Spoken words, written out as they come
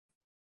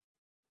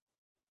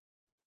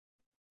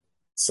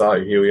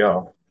So here we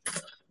are.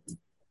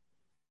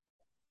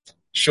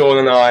 Sean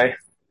and I,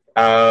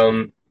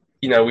 um,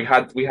 we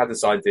had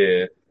this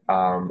idea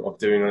of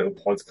doing a little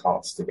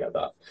podcast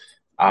together.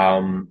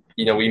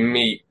 We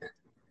meet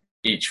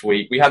each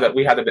week. We had a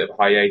bit of a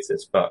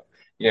hiatus, but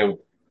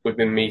we've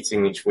been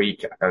meeting each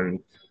week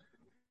and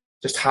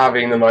just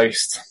having the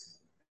most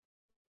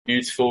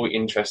beautiful,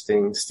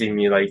 interesting,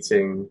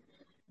 stimulating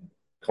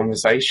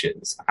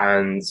conversations.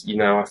 And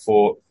I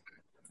thought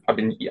I've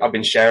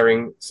been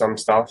sharing some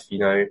stuff,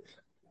 making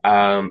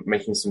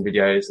some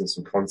videos and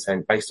some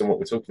content based on what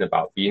we're talking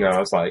about. But, I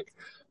was like,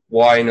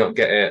 why not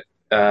get it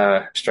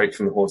straight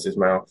from the horse's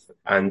mouth?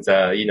 And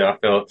I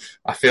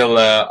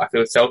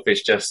feel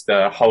selfish just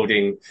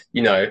holding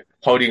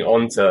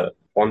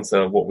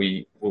onto what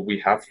we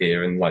have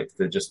here, and like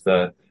the just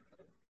the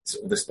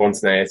sort of the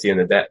spontaneity and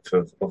the depth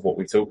of what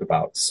we talk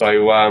about. So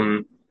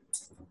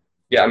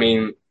yeah, I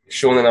mean,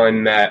 Sean and I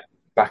met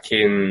back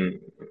in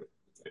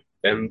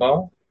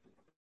November.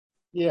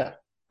 Yeah,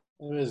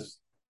 it was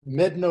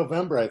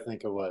mid-November, I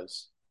think it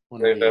was,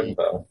 when we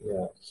November,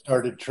 yeah.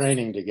 started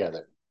training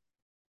together.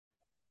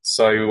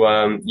 So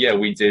yeah,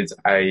 we did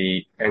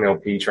a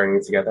NLP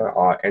training together,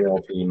 our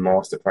NLP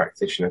Master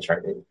Practitioner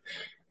training,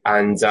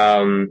 and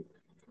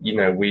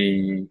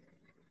we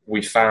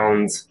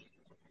found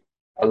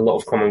a lot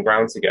of common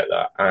ground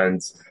together,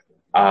 and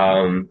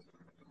um,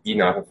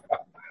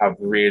 have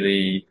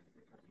really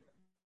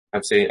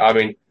have seen. I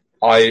mean,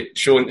 I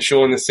Sean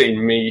has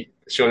seen me.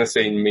 Sean has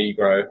seen me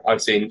grow.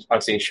 I've seen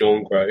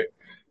Sean grow.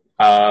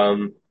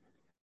 Um,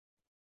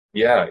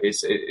 yeah,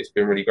 it's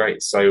been really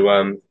great. So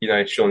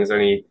Sean, is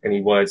there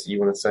any words that you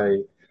want to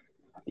say?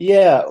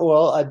 Yeah,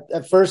 well,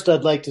 at first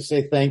I'd like to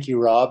say thank you,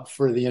 Rob,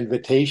 for the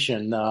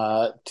invitation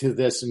to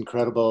this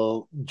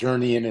incredible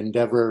journey and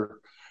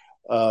endeavor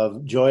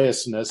of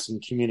joyousness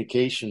and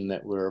communication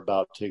that we're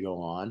about to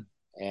go on.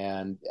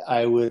 And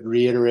I would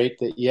reiterate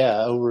that,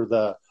 yeah, over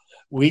the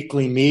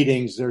weekly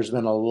meetings, there's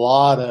been a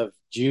lot of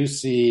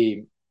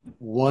juicy,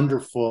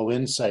 wonderful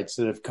insights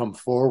that have come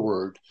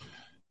forward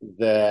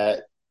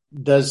that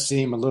does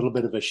seem a little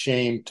bit of a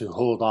shame to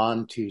hold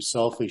on to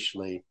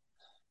selfishly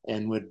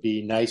and would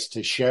be nice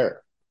to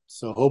share.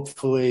 So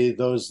hopefully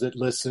those that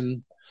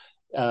listen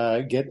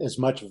get as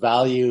much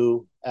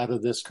value out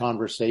of this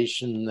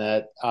conversation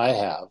that I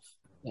have,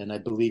 and I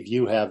believe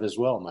you have as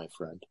well, my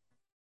friend.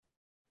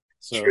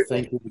 So True.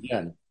 thank you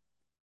again.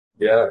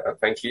 Yeah,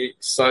 thank you.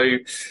 So,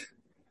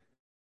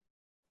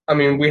 I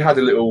mean, we had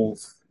a little.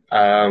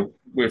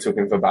 We were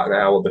talking for about an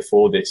hour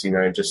before this,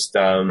 just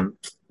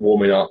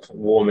warming up the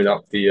warming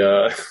up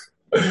the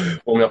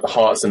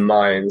hearts and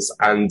minds,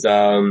 and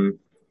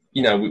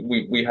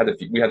we had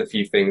a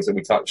few things that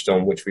we touched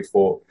on, which we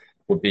thought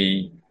would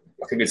be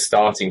like a good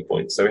starting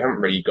point. So we haven't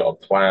really got a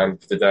plan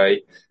for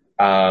today,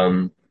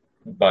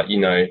 but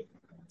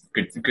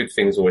good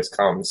things always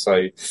come.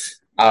 So.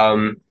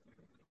 Um,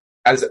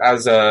 I'm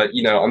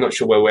not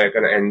sure where we're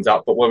going to end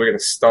up, but where we're going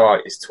to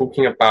start is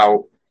talking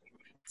about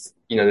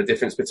the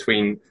difference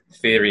between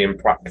theory and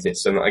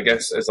practice. And I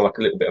guess as like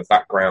a little bit of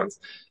background,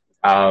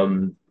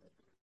 um,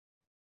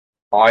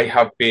 I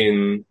have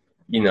been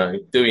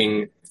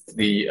doing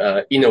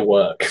the inner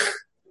work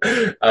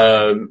for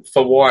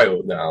a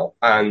while now,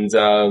 and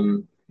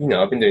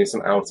I've been doing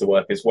some outer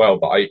work as well.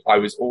 But I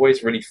was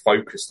always really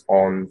focused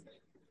on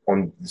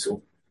sort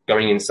of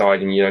going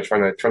inside and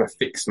trying to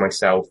fix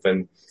myself.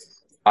 And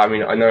I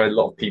mean, I know a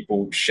lot of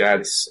people share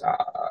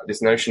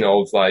this notion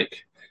of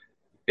like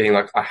being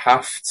like, I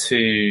have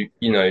to,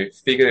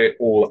 figure it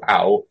all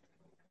out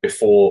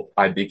before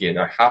I begin.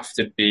 I have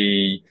to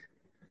be,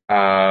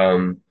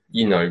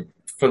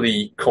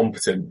 fully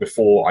competent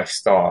before I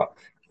start.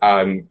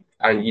 And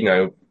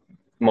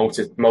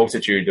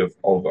multitude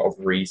of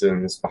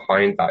reasons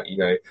behind that.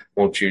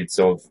 Multitudes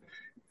of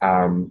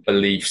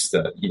beliefs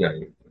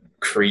that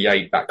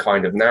create that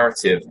kind of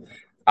narrative.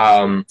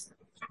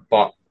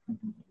 But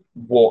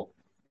what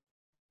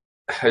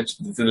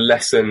the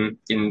lesson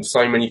in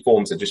so many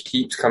forms that just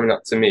keeps coming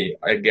up to me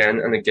again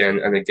and again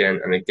and again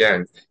and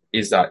again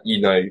is that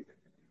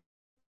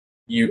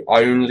you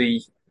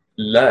only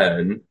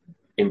learn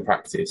in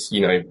practice.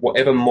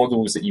 Whatever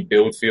models that you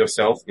build for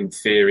yourself in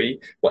theory,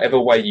 whatever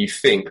way you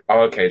think,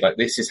 oh, okay, like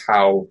this is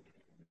how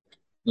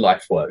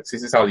life works,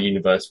 this is how the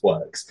universe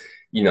works,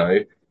 you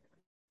know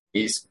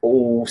it's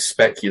all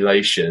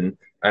speculation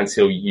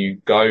until you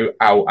go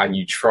out and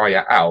you try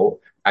it out,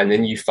 and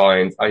then you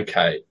find,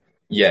 okay,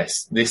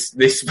 yes, this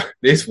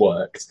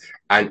worked,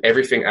 and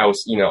everything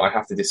else, I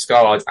have to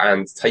discard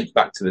and take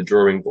back to the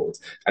drawing board.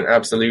 And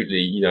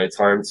absolutely,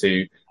 time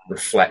to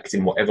reflect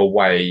in whatever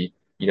way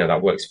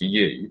that works for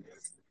you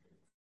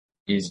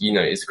is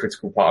a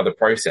critical part of the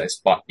process.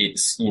 But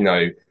it's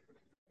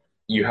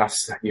you have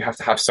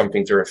to have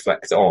something to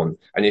reflect on.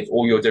 And if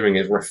all you're doing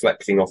is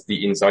reflecting off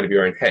the inside of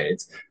your own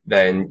head,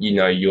 then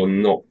uh you're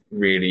not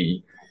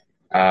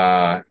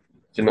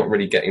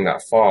really getting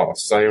that far.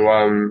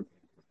 So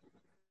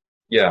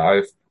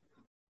yeah,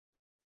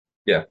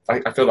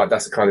 I feel like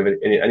that's a kind of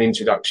an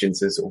introduction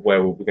to sort of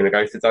where we're going to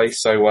go today.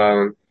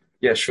 So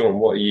Yeah, Sean,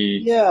 what are you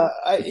Yeah,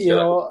 would you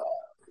like?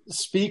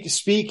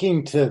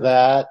 speaking to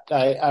that,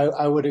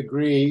 I would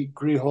agree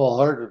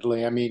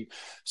wholeheartedly. I mean,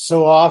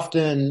 so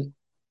often,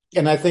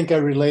 and I think I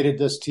related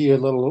this to you a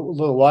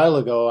little while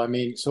ago. I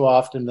mean, so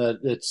often that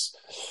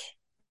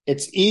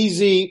it's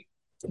easy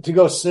to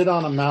go sit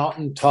on a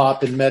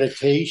mountaintop in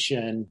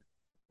meditation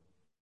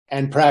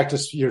and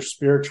practice your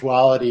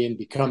spirituality and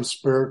become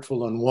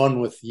spiritual and one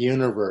with the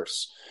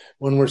universe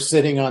when we're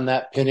sitting on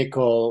that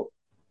pinnacle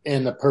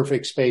in the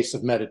perfect space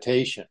of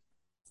meditation.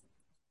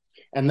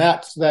 And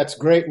that's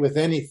great with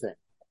anything.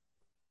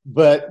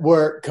 But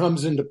where it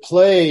comes into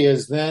play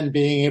is then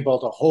being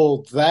able to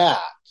hold that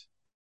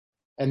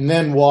and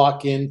then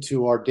walk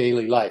into our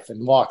daily life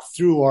and walk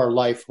through our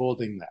life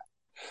holding that.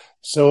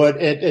 So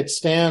it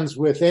stands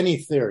with any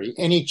theory,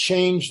 any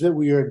change that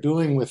we are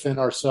doing within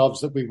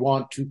ourselves that we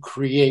want to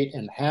create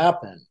and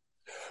happen.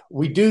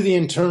 We do the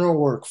internal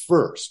work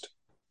first.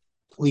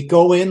 We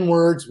go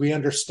inwards, we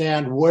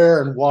understand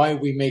where and why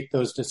we make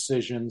those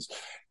decisions,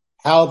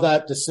 how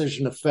that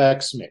decision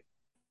affects me.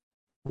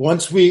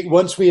 Once we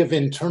have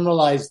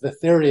internalized the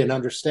theory and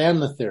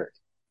understand the theory,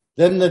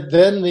 then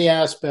the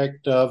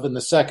aspect of, and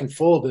the second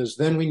fold is,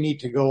 then we need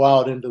to go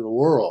out into the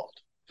world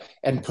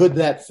and put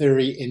that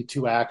theory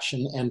into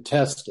action and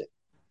test it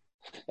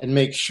and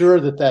make sure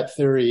that that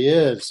theory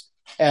is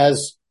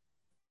as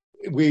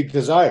we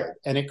desired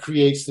and it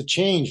creates the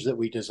change that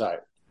we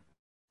desire.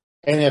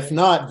 And if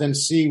not, then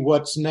see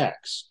what's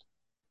next.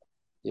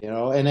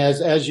 And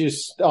as you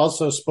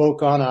also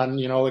spoke on,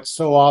 it's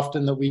so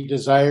often that we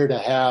desire to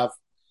have,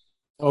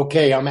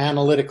 okay, I'm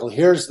analytical.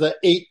 Here's the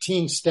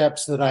 18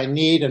 steps that I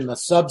need and the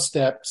sub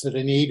steps that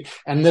I need.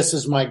 And this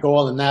is my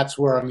goal. And that's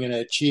where I'm going to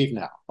achieve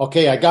now.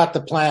 Okay, I got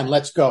the plan.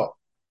 Let's go.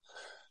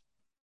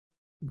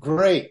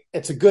 Great.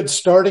 It's a good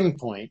starting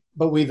point.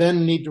 But we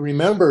then need to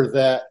remember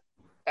that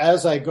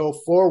as I go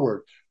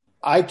forward,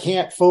 I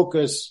can't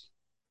focus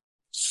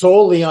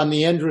solely on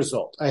the end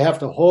result. I have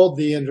to hold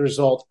the end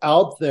result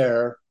out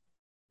there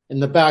in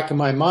the back of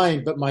my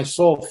mind, but my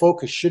sole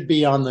focus should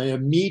be on the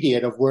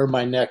immediate of where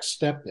my next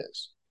step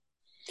is.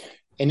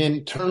 And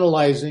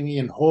internalizing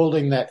and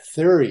holding that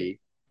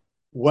theory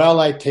while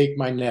I take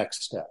my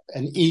next step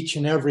and each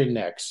and every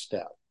next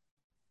step.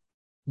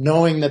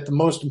 Knowing that the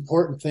most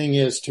important thing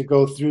is to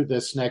go through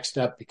this next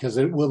step because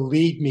it will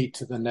lead me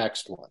to the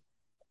next one,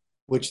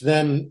 which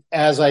then,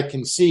 as I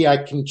can see, I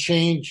can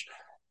change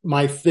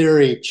my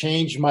theory,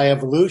 change my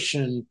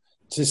evolution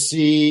to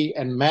see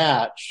and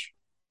match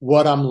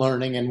what I'm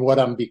learning and what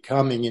I'm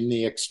becoming in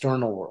the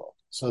external world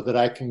so that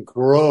I can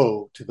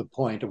grow to the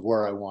point of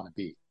where I want to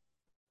be.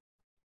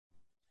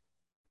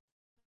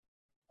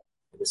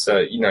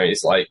 So,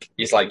 it's like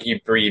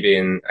you breathe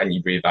in and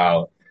you breathe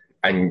out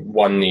and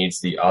one needs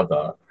the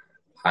other.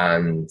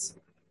 And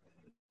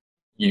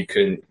you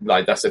can,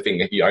 like, that's the thing.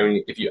 If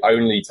you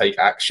only take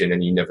action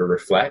and you never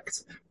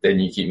reflect, then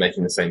you keep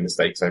making the same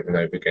mistakes over and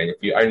over again. If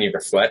you only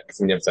reflect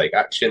and never take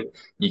action,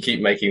 you keep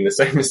making the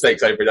same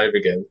mistakes over and over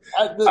again.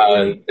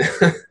 Um,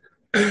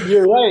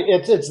 You're right.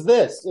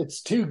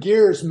 It's two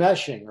gears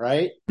meshing,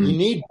 right? You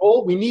need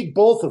both. We need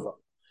both of them,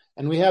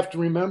 and we have to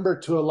remember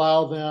to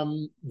allow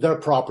them their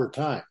proper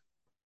time.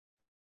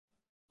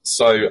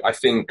 so I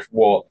think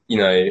what,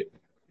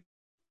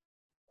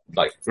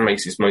 like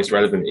makes this most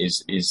relevant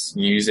is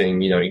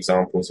using,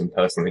 examples and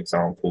personal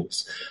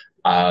examples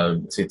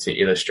to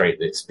illustrate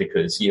this,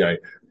 because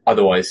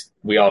otherwise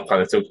we are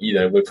kind of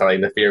talking, we're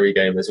playing the theory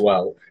game as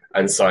well.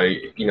 And so,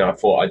 I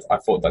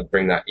thought I'd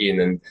bring that in.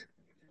 And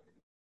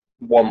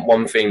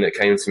one thing that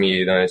came to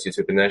me, as you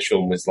took in there,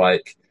 Sean, was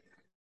like,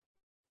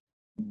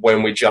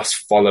 when we're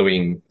just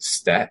following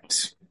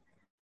steps,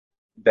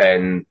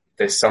 then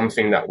there's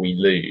something that we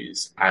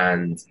lose,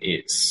 and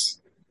it's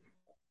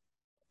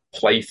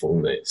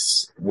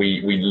playfulness.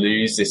 We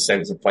lose this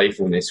sense of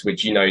playfulness,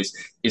 which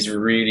is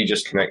really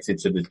just connected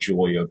to the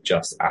joy of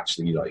just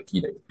actually, like,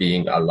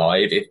 being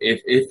alive.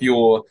 If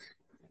you're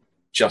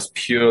just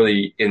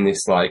purely in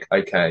this, like,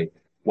 okay,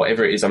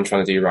 whatever it is I'm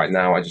trying to do right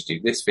now, I just do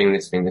this thing,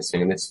 this thing, this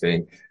thing, and this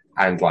thing,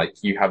 and like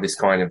you have this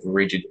kind of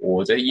rigid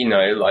order,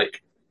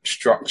 like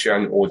structure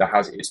and order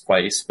has its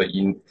place, but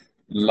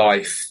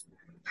life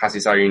has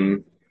its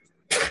own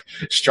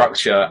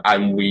structure,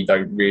 and we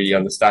don't really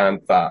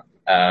understand that.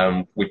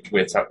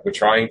 We're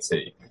trying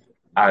to,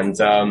 and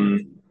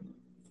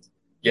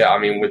yeah, I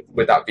mean,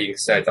 with that being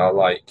said, I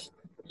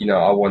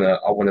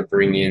wanna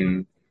bring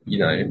in,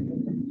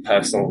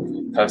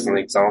 personal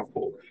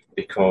example,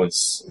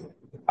 because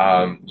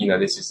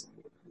this is,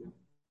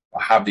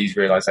 I have these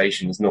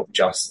realizations not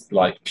just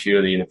like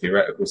purely in a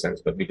theoretical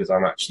sense, but because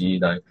I'm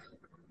actually,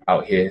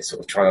 out here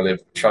sort of trying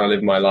to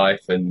live my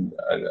life and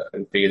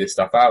figure this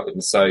stuff out.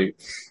 And so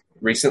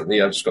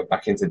recently I just got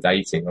back into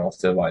dating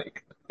after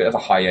like a bit of a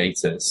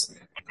hiatus,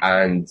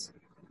 and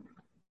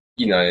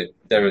there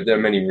are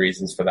many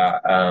reasons for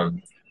that.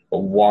 But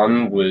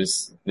one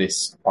was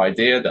this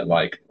idea that,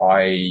 like,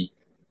 I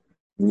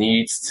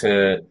need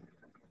to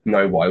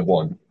know what I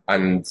want,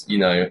 and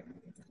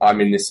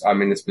I'm in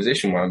this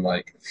position where I'm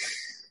like,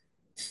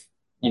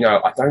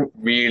 I don't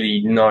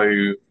really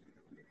know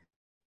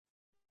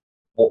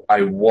what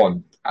I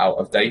want out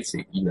of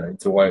dating.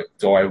 Do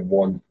I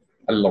want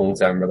a long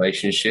term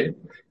relationship?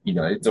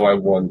 Do I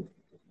want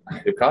a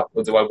hookup,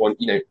 or do I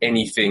want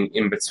anything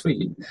in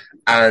between?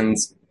 And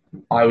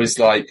I was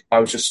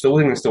just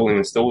stalling and stalling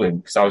and stalling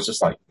because I was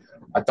just like,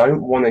 I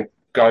don't want to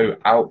go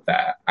out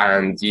there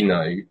and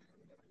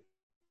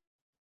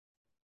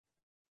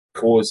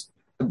cause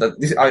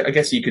I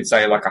guess you could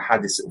say like I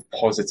had this sort of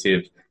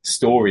positive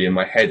story in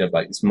my head of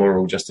like this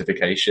moral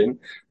justification,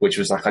 which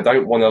was like I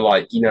don't want to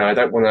I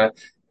don't want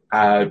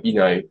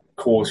to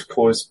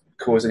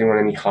cause anyone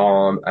any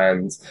harm,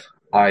 and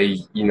I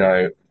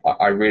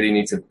really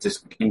need to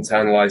just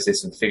internalize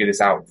this and figure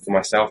this out for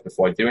myself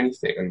before I do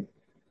anything. And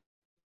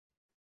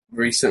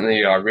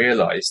recently I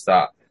realized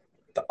that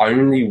the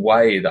only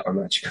way that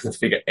I'm actually going to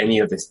figure any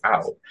of this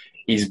out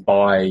is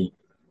by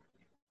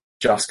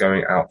just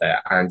going out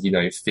there and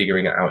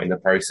figuring it out in the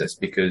process,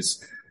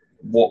 because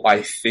what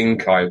I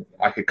think I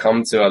could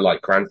come to a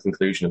like grand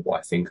conclusion of what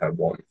I think I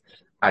want,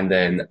 and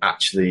then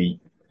actually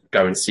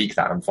go and seek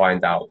that and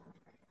find out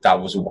that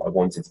wasn't what I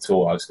wanted at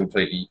all. I was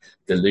completely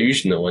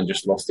delusional and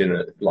just lost in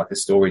a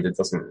story that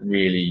doesn't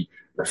really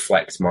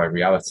reflect my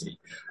reality.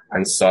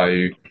 And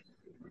so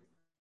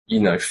you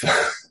know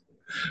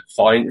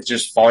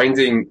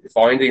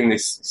finding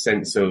this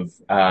sense of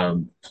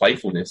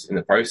playfulness in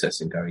the process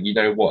and going, you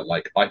know what,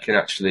 like I can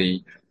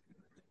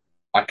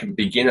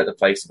begin at the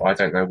place of I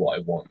don't know what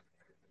I want,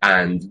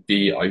 and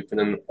be open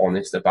and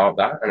honest about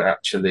that, and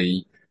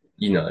actually,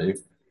 you know,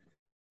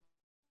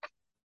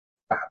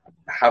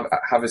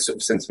 have a sort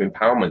of sense of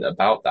empowerment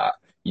about that.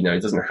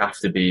 It doesn't have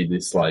to be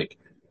this like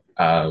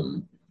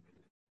um,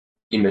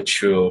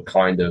 immature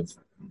kind of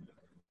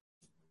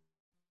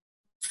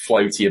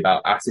floaty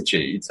about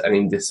attitudes and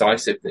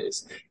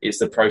indecisiveness. It's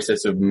the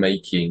process of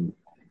making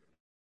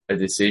a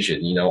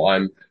decision.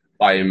 I'm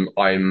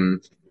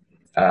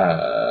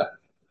uh,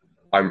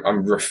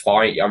 I'm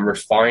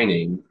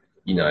refining,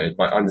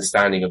 my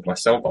understanding of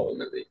myself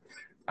ultimately,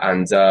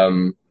 and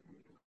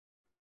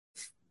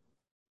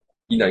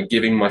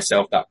giving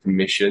myself that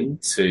permission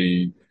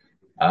to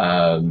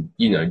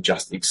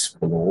just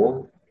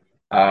explore.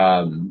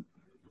 Um,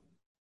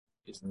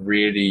 is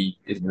really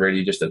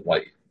just a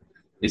like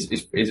is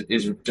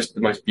just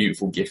the most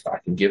beautiful gift I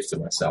can give to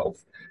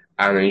myself.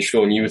 And then,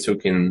 Sean, you were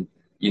talking,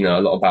 a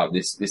lot about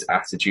this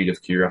attitude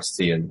of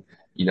curiosity, and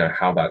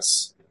how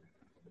that's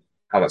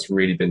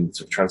really been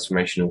sort of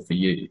transformational for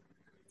you.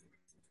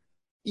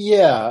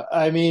 Yeah,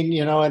 I mean,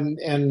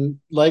 and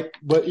like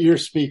what you're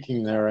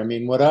speaking there, I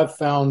mean, what I've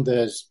found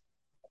is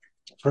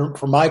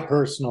for my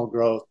personal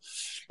growth,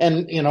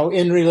 and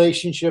in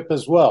relationship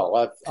as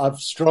well, I've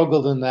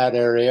struggled in that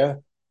area.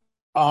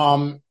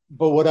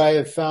 But what I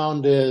have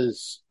found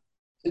is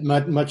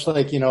much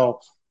like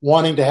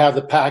wanting to have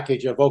the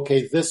package of,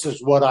 okay, this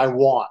is what I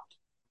want.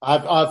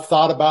 I've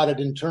thought about it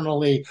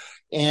internally,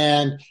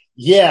 and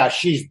yeah,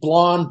 she's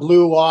blonde,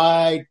 blue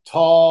eyed,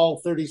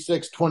 tall,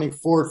 36,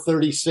 24,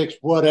 36,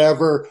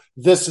 whatever.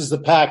 This is the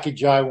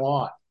package I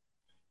want.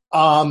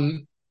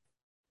 Um,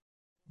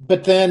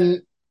 but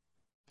then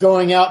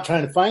going out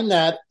trying to find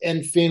that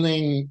and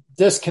feeling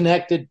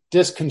disconnected,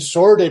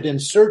 disconcerted,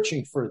 and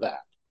searching for that.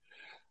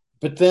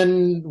 But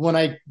then when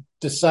I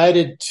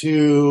decided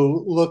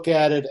to look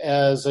at it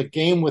as a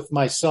game with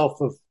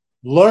myself of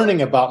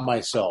learning about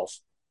myself,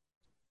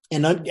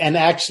 and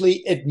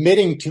actually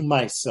admitting to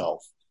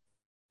myself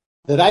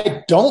that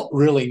I don't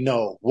really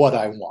know what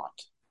I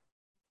want,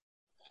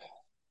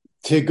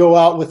 to go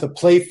out with a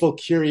playful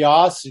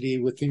curiosity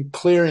with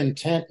clear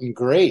intent and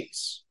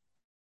grace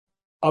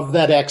of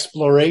that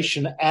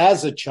exploration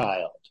as a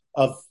child,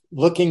 of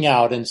looking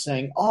out and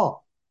saying,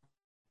 oh,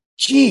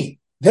 gee,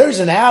 there's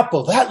an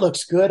apple. That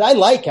looks good. I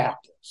like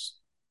apples.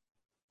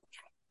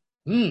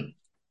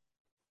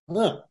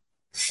 Huh,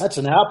 that's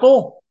an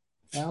apple?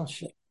 Oh,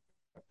 shit.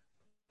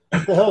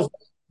 What the hell?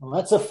 Well,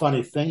 that's a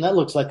funny thing. That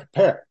looks like a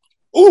pear.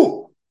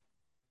 Ooh,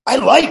 I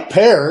like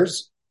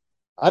pears.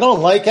 I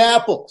don't like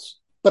apples,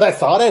 but I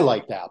thought I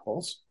liked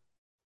apples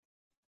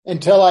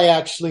until I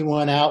actually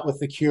went out with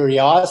the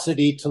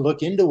curiosity to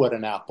look into what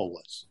an apple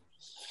was.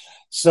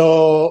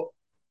 So,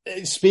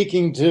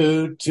 speaking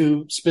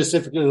to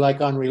specifically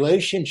like on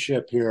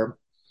relationship here,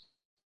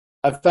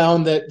 I've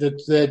found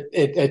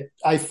that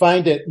I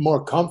find it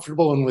more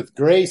comfortable and with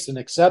grace and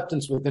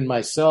acceptance within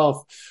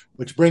myself,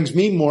 which brings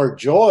me more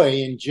joy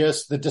in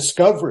just the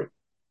discovery,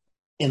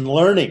 in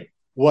learning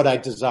what I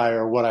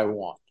desire, what I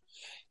want.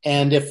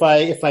 And if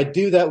I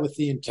do that with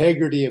the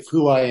integrity of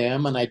who I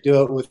am, and I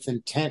do it with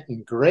intent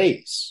and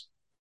grace,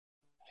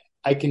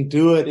 I can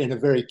do it in a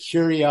very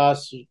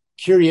curious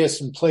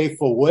and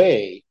playful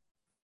way,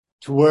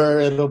 to where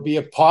it'll be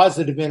a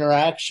positive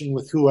interaction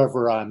with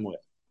whoever I'm with.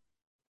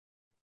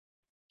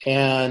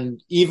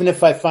 And even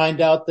if I find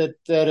out that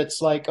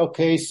it's like,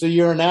 okay, so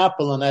you're an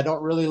apple and I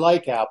don't really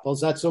like apples,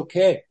 that's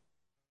okay.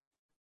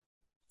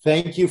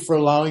 Thank you for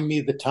allowing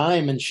me the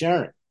time and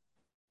sharing.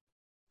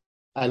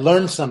 I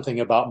learned something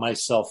about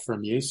myself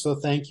from you, so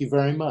thank you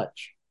very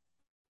much.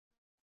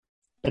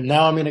 And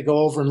now I'm going to go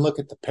over and look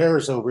at the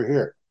pears over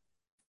here.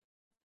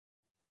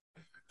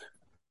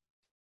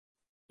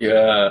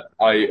 Yeah,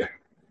 I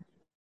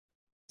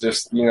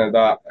just,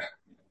 that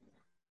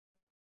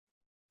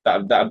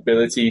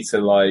ability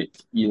to, like,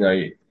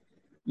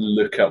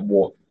 look at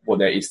what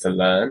there is to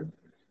learn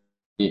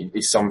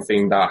is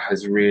something that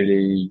has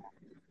really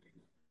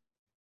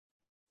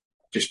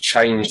just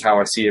changed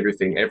how I see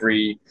everything.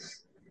 Every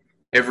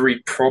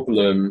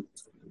problem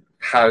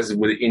has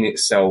within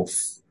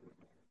itself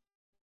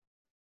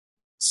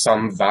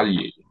some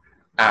value,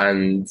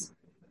 and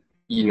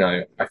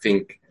I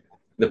think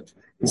the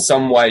in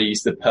some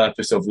ways the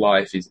purpose of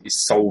life is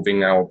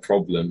solving our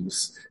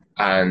problems,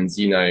 and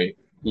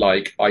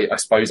like I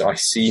suppose I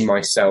see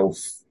myself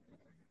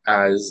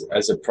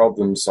as a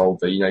problem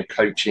solver.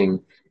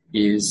 Coaching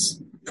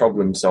is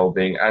problem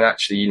solving, and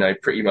actually,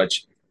 pretty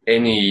much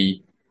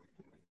any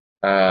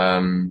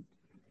um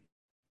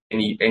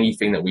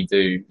anything that we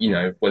do,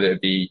 whether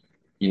it be,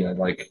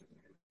 like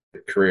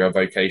career,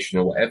 vocation,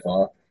 or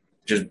whatever,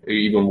 just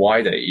even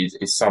wider, is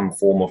some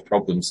form of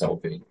problem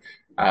solving.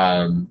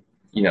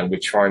 We're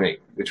trying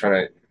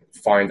to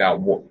find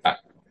out what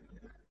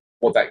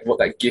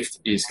that gift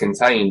is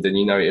contained, and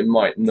it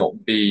might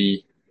not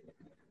be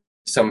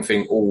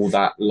something all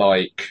that,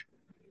 like,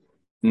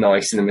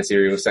 nice in the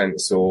material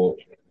sense, or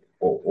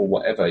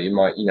whatever. It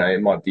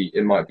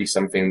might be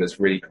something that's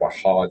really quite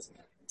hard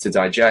to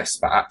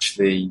digest, but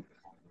actually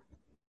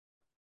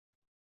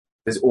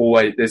there's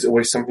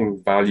always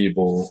something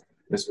valuable.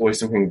 There's always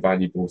something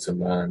valuable to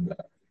learn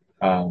there.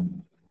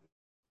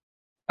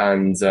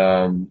 And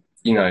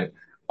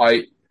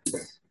I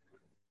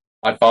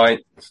I find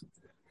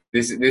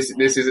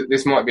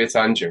this might be a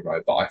tangent,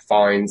 right? But I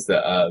find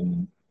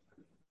that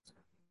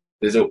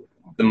there's a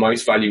the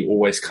most value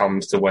always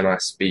comes to when I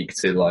speak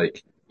to,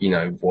 like,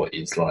 what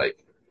is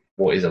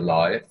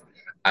alive,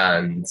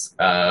 and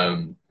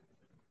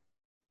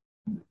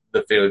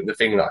the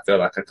thing that I feel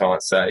like I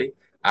can't say,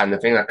 and the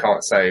thing I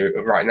can't say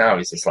right now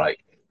is just,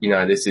 like,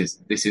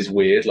 this is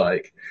weird,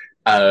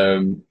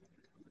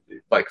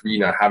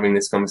 having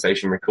this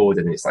conversation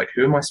recorded, and it's like,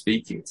 who am I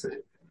speaking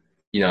to?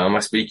 Am I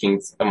speaking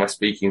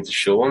to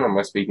Shawn? Am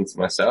I speaking to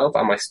myself?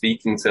 Am I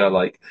speaking to,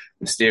 like,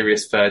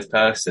 mysterious third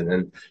person?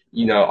 And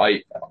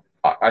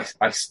I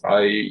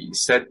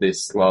said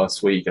this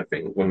last week, I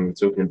think, when we were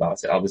talking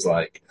about it. I was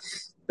like,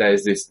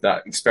 there's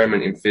that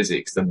experiment in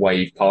physics, the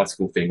wave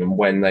particle thing, and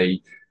when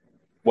they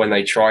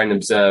try and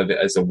observe it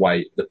as a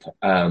wave,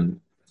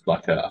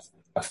 like a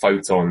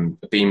photon,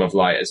 a beam of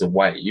light as a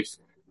wave,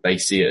 they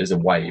see it as a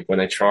wave. When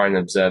they try and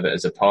observe it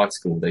as a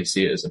particle, they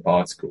see it as a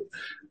particle.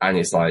 And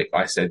it's like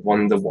I said,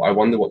 I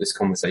wonder what this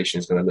conversation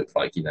is going to look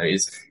like.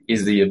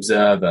 Is the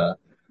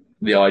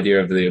idea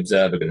of the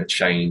observer going to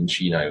change,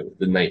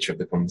 the nature of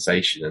the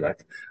conversation? And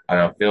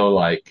I feel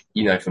like,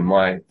 from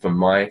my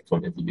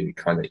point of view, it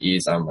kind of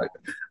is. I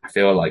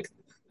feel like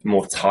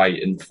more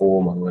tight and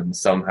formal, and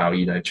somehow,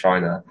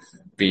 trying to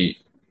be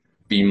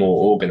be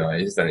more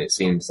organized, and it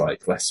seems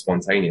like less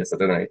spontaneous. I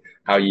don't know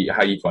how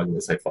you finding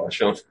it so far,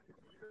 Shawn.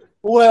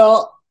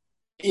 Well,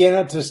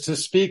 to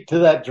speak to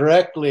that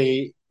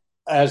directly,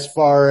 as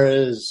far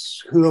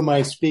as who am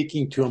I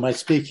speaking to? Am I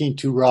speaking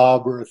to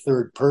Rob or a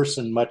third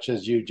person, much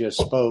as you just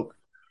spoke?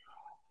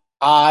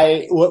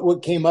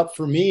 What came up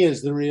for me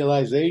is the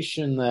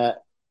realization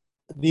that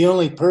the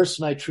only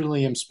person I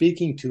truly am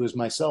speaking to is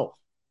myself.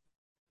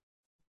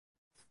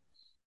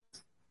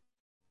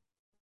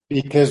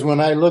 Because when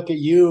I look at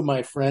you,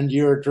 my friend,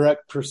 you're a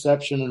direct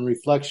perception and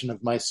reflection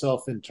of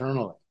myself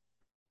internally,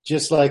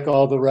 just like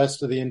all the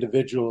rest of the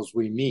individuals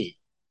we meet.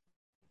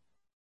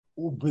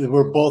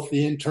 We're both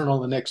the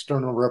internal and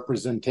external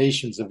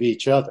representations of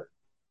each other.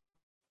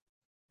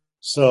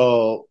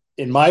 So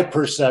in my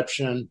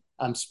perception,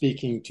 I'm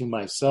speaking to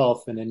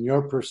myself, and in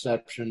your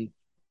perception,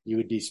 you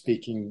would be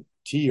speaking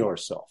to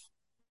yourself.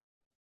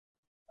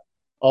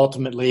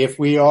 Ultimately, if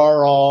we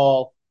are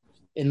all,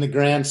 in the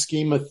grand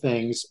scheme of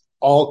things,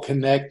 all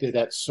connected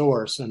at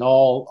source and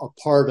all a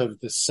part of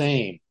the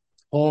same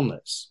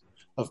wholeness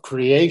of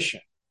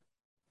creation,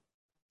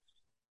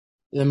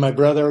 then, my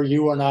brother,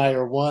 you and I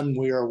are one.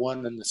 We are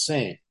one and the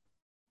same.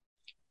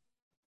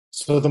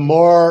 So the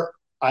more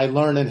I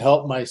learn and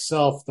help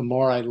myself, the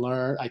more I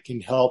can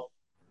help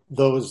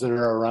those that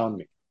are around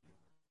me.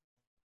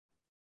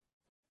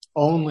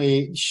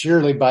 Only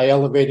surely by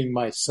elevating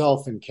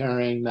myself and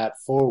carrying that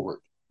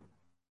forward.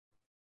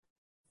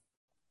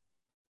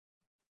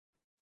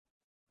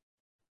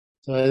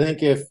 So I think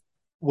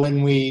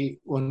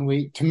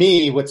to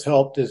me, what's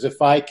helped is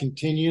if I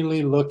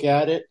continually look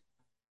at it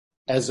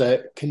as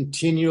a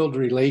continual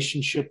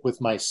relationship with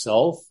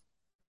myself,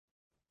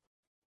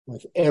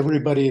 with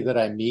everybody that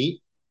I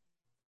meet,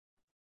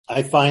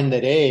 I find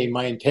that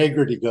my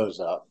integrity goes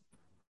up.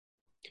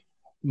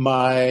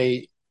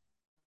 My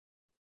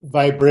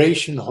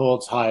vibration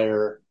holds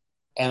higher,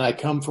 and I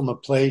come from a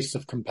place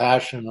of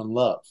compassion and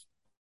love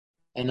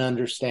and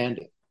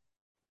understanding.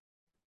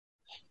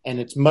 And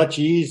it's much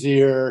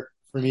easier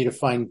for me to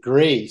find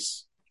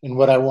grace in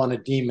what I want to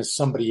deem as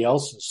somebody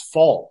else's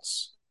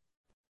faults.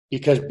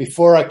 Because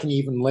before I can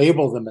even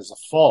label them as a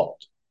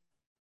fault,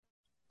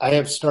 I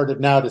have started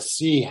now to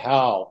see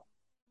how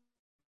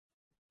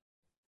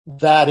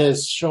that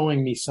is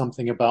showing me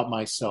something about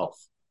myself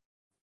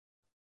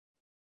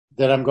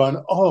that I'm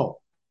going, oh,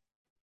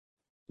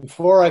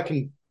 before I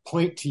can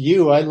point to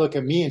you, I look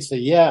at me and say,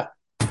 yeah,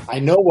 I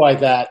know why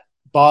that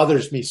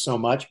bothers me so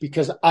much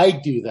because I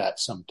do that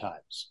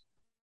sometimes.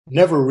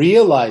 Never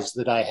realized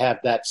that I have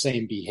that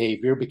same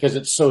behavior because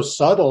it's so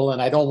subtle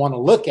and I don't want to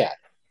look at it.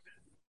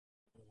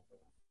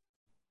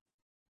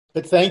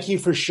 But thank you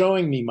for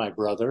showing me, my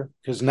brother,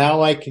 because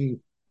now I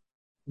can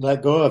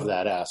let go of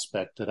that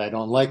aspect that I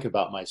don't like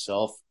about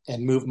myself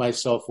and move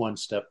myself one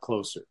step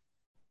closer.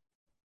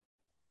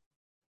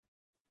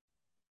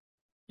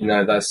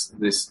 That's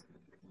this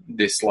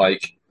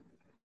like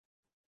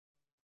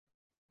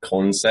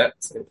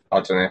concept. I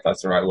don't know if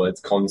that's the right word.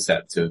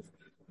 Concept of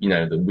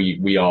that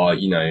we are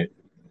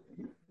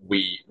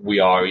we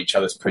are each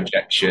other's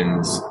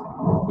projections.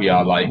 We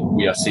are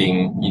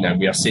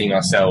seeing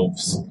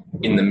ourselves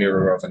in the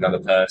mirror of another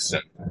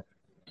person.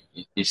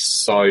 It's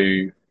so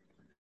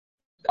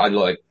I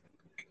like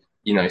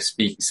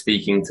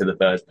speaking to the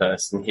third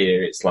person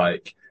here. It's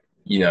like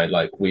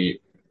like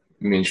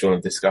me and Sean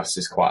have discussed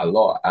this quite a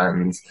lot,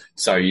 and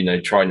so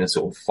trying to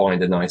sort of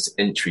find a nice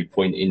entry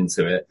point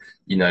into it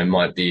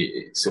might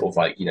be sort of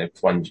like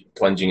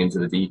plunging into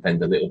the deep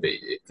end a little bit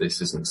if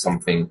this isn't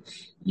something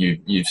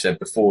you've said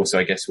before. So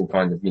I guess we'll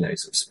kind of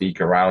sort of speak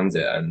around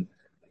it and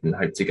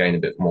hope to gain a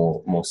bit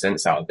more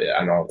sense out of it.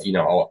 And I'll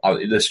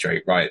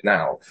illustrate right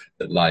now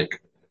that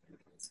like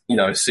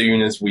as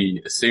soon as we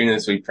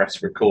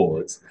press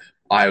record,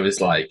 I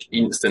was like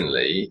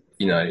instantly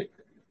kind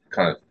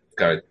of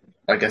go.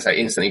 I guess I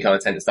instantly kind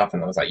of tensed up,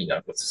 and I was like,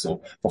 I've got to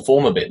sort of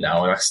perform a bit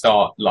now, and I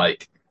start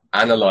like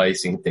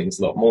analyzing things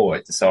a lot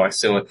more. So I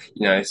saw,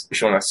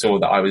 Sean, I saw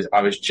that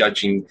I was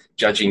judging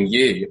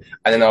you,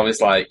 and then I was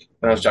like,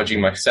 when I was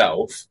judging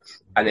myself,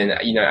 and then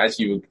as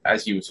you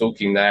were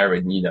talking there,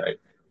 and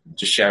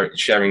just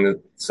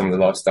sharing some of the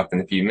last stuff in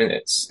a few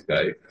minutes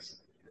ago,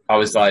 I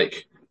was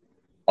like,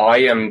 I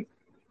am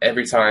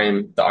every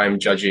time that I'm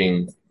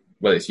judging,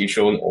 whether it's you,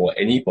 Sean, or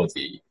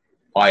anybody,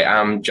 I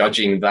am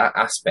judging that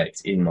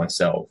aspect in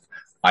myself.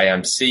 I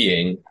am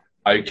seeing,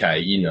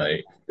 okay,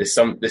 there's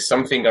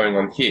something going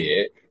on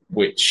here,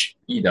 which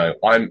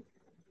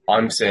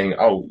I'm saying,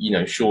 oh,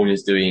 Sean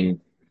is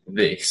doing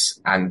this,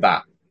 and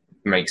that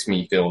makes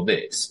me feel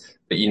this.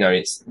 But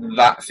it's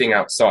that thing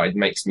outside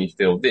makes me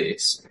feel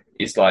this.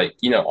 It's like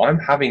I'm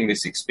having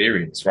this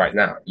experience right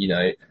now.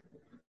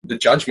 The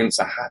judgments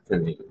are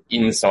happening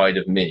inside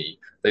of me.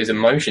 Those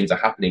emotions are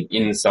happening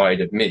inside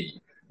of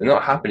me. They're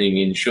not happening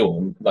in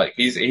Sean. Like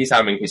he's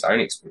having his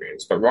own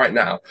experience. But right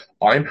now,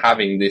 I'm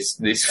having this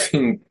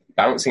thing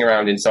bouncing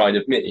around inside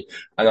of me,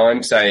 and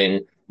I'm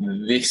saying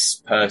this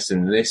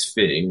person, this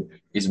thing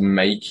is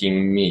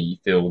making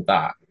me feel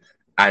that.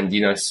 And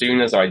as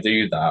soon as I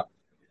do that,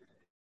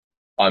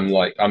 I'm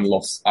like I'm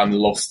lost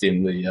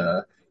in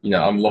the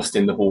I'm lost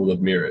in the hall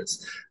of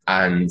mirrors,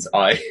 and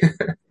I'm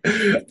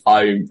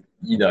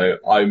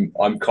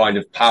kind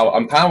of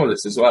I'm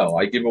powerless as well.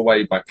 I give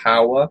away my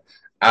power,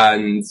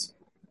 and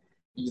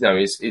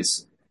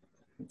it's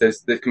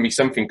there can be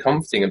something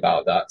comforting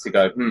about that to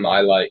go,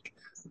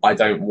 I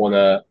don't want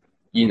to,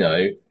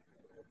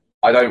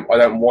 I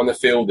don't want to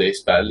feel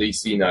this, but at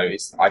least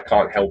I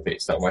can't help it.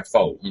 It's not my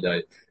fault.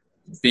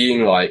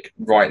 Being like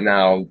right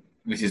now,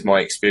 this is my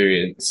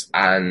experience,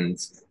 and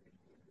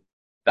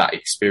that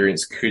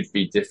experience could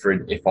be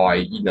different if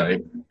I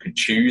could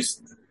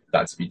choose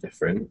that to be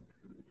different.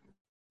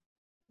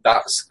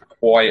 That's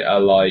quite a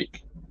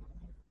like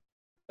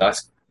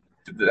that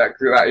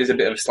is a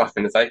bit of a slap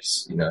in the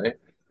face,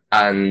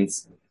 and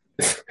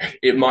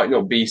it might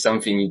not be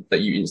something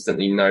that you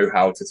instantly know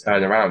how to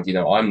turn around.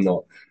 I'm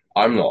not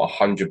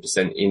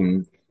 100%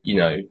 in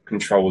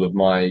control of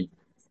my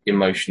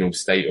emotional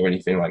state or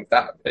anything like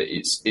that, but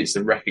it's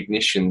a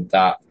recognition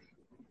that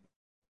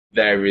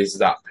there is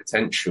that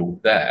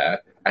potential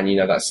there, and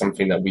that's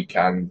something that we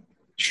can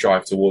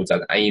strive towards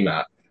and aim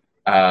at.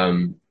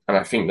 And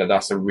I think that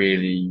that's a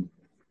really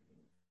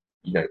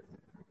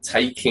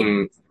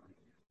taking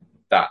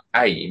that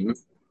aim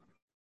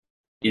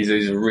is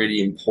a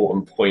really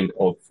important point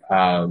of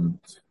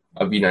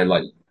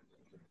like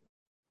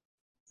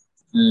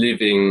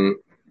living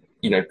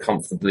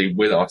comfortably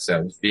with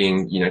ourselves,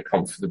 being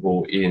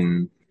comfortable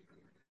in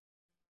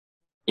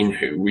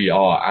who we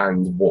are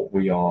and what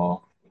we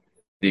are,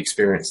 the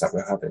experience that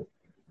we're having.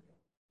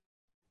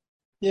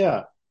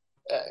 Yeah,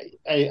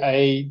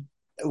 I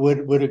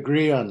would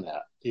agree on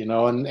that,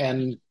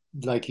 and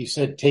like you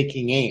said,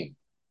 taking aim.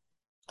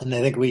 And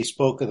I think we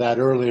spoke of that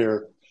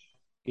earlier.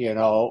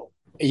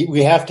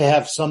 We have to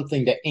have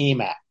something to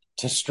aim at,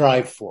 to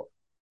strive for.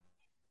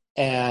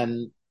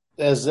 And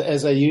as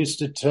I used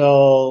to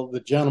tell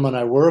the gentleman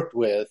I worked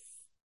with,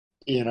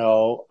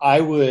 I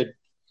would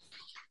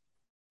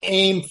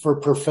aim for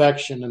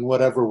perfection in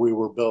whatever we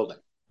were building.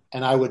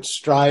 And I would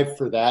strive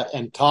for that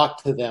and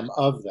talk to them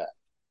of that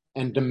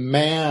and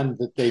demand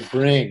that they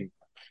bring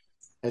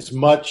as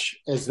much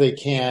as they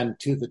can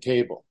to the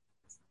table.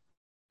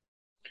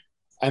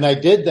 And I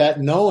did that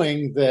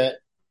knowing that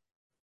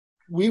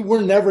we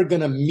were never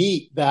going to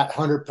meet that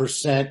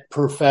 100%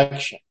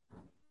 perfection.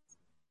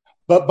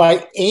 But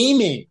by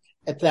aiming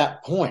at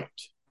that point,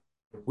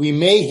 we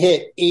may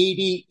hit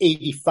 80,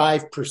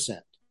 85%,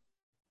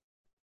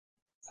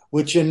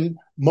 which in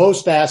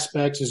most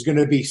aspects is going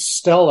to be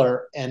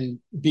stellar and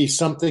be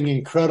something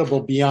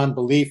incredible beyond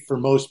belief for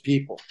most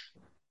people.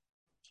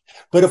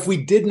 But if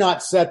we did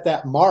not set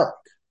that mark,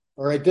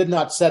 or I did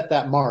not set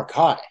that mark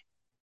high,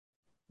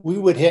 we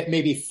would hit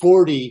maybe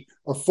 40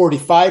 or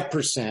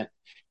 45%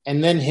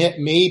 and then hit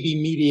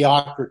maybe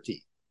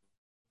mediocrity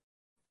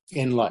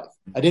in life.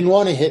 I didn't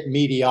want to hit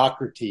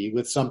mediocrity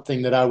with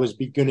something that I was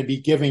going to be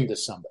giving to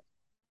somebody.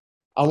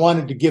 I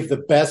wanted to give the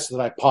best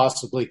that I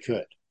possibly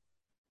could.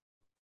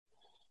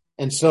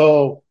 And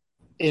so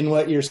in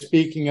what you're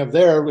speaking of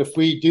there, if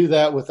we do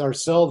that with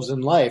ourselves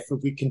in life,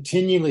 if we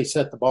continually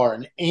set the bar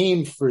and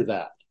aim for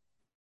that,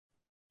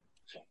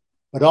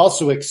 but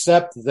also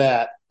accept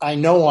that I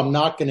know I'm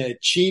not going to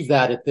achieve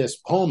that at this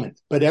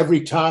moment, but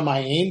every time I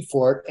aim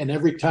for it and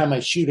every time I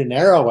shoot an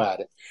arrow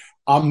at it,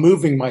 I'm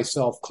moving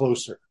myself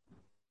closer.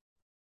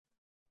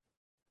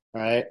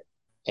 Right?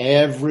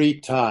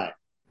 Every time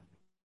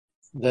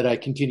that I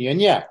continue.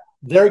 And yeah,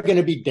 there are going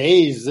to be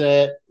days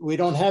that we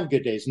don't have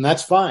good days, and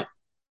that's fine.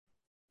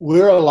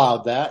 We're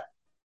allowed that.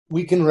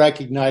 We can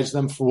recognize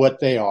them for what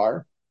they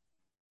are,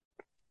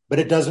 but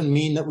it doesn't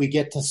mean that we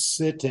get to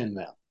sit in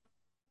them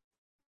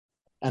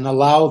and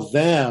allow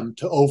them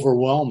to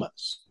overwhelm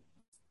us.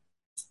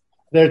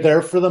 They're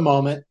there for the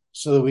moment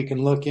so that we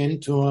can look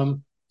into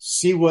them,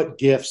 see what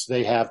gifts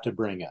they have to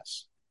bring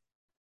us.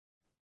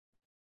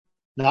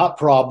 Not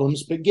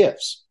problems, but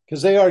gifts,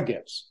 because they are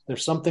gifts.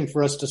 There's something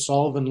for us to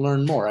solve and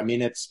learn more. I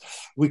mean,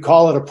 we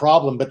call it a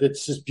problem, but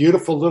it's this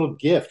beautiful little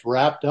gift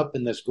wrapped up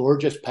in this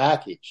gorgeous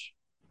package.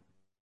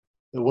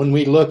 That when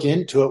we look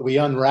into it, we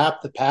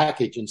unwrap the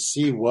package and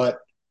see what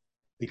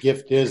the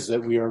gift is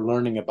that we are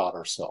learning about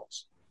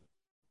ourselves.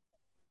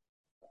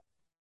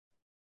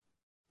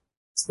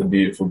 It's the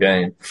beautiful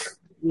game.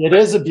 It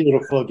is a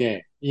beautiful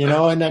game,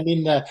 and I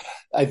mean,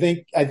 I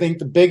think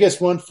the biggest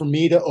one for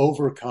me to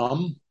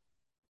overcome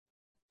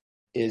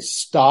is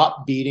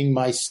stop beating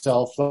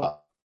myself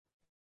up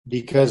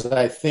because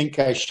I think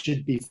I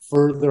should be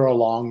further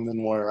along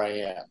than where I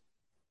am.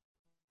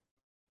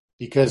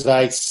 Because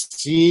I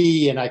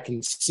see and I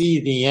can see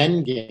the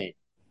end game,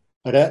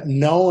 but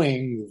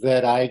knowing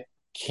that I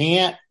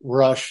can't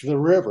rush the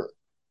river.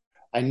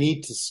 I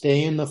need to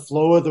stay in the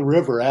flow of the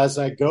river as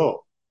I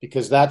go,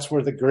 because that's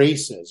where the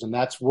grace is, and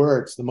that's where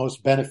it's the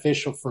most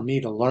beneficial for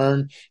me to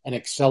learn and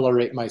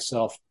accelerate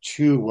myself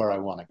to where I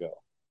want to go.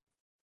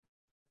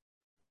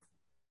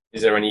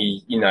 Is there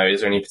any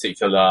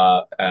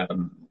particular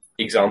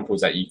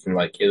examples that you can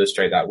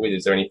illustrate that with?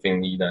 Is there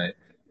anything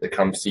that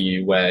comes to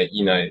you where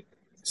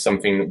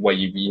something where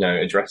you've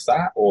addressed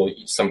that, or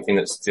something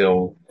that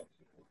still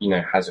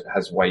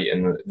has weight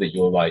and that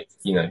you're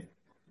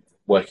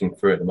working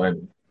through at the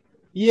moment?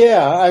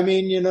 Yeah, I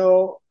mean,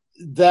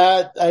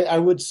 that I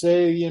would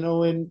say,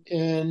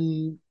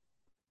 in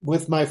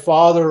with my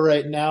father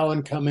right now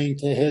and coming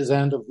to his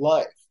end of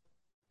life,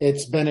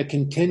 it's been a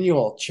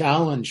continual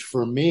challenge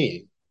for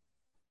me,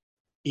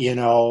 and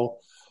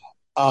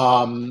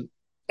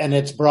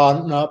it's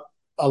brought up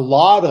a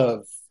lot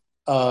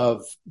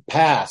of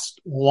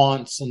past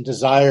wants and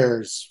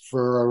desires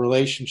for a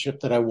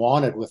relationship that I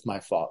wanted with my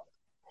father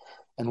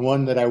and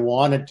one that I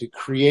wanted to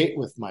create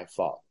with my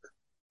father.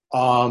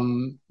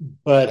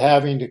 But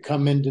having to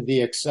come into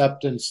the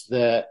acceptance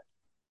that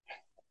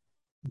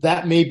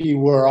may be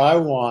where I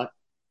want,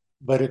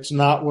 but it's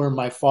not where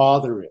my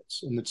father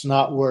is, and it's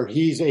not where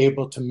he's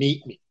able to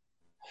meet me.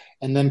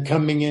 And then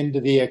coming into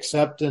the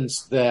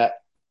acceptance that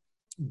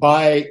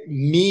by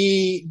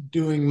me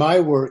doing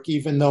my work,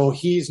 even though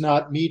he's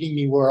not meeting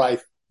me where I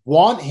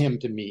want him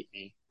to meet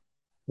me,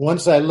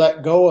 once I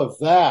let go of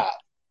that,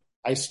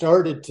 I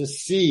started to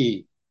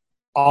see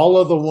all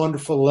of the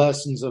wonderful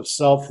lessons of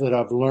self that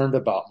I've learned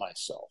about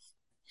myself,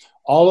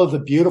 all of the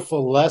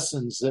beautiful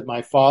lessons that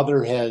my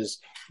father has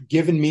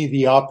given me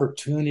the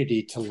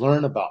opportunity to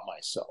learn about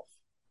myself.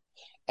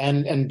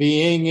 And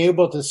being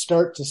able to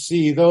start to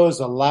see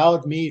those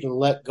allowed me to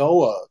let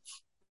go of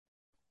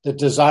the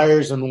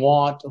desires and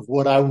want of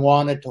what I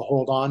wanted to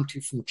hold on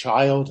to from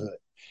childhood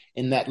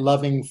in that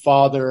loving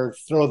father,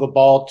 throw the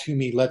ball to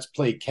me, let's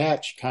play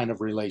catch kind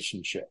of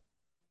relationship.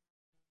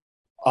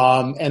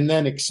 And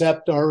then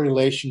accept our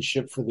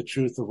relationship for the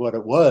truth of what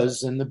it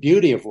was and the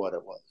beauty of what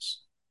it was.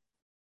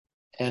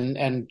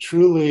 And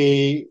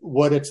truly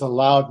what it's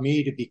allowed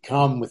me to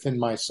become within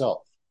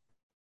myself.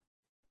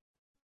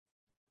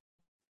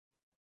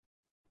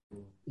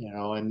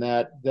 And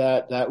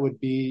that would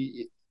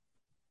be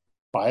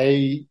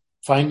by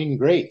finding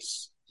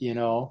grace,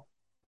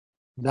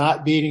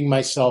 not beating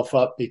myself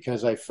up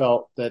because I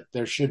felt that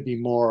there should be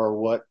more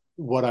or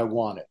what I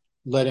wanted,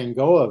 letting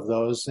go of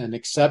those and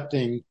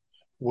accepting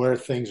where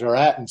things are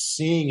at and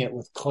seeing it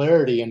with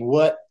clarity and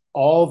what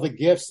all the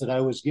gifts that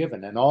I was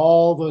given and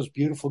all those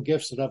beautiful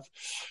gifts that I've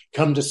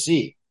come to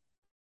see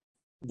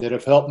that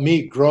have helped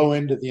me grow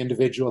into the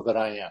individual that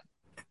I am.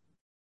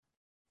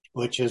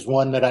 which is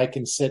one that I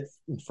can sit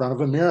in front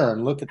of a mirror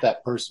and look at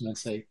that person and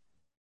say,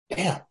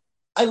 damn,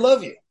 I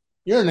love you.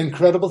 You're an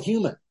incredible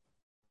human.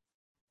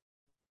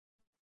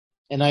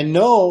 And I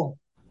know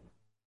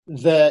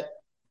that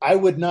I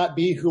would not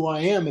be who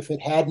I am if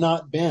it had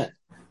not been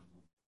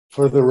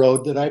for the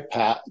road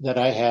that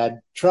I had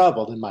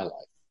traveled in my life,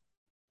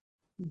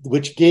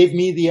 which gave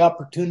me the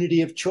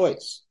opportunity of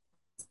choice.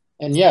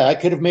 And yeah, I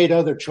could have made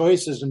other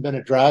choices and been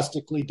a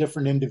drastically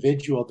different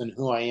individual than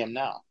who I am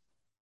now.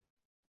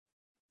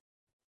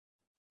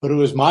 But it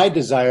was my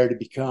desire to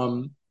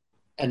become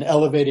an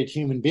elevated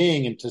human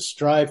being and to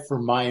strive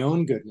for my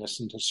own goodness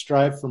and to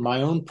strive for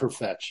my own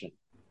perfection,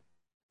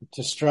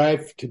 to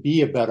strive to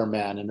be a better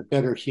man and a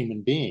better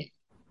human being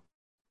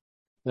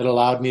that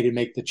allowed me to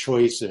make the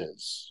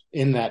choices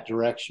in that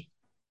direction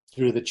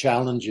through the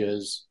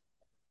challenges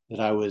that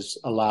I was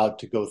allowed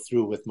to go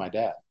through with my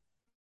dad.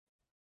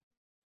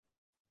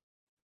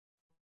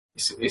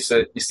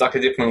 It's like a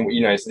different,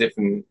 it's a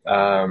different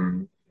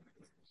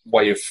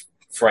way of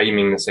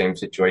framing the same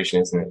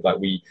situation, isn't it? Like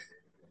we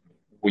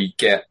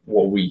get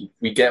what we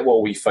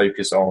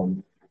focus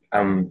on,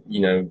 and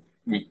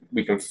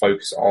we can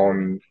focus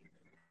on,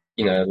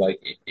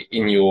 like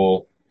in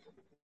your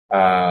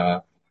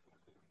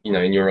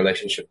in your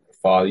relationship with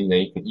the father,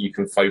 you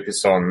can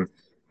focus on,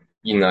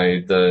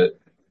 the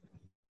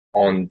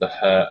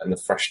hurt and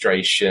the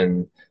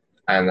frustration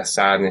and the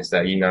sadness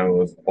that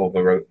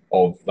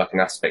of like an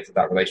aspect of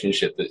that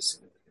relationship that's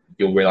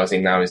you're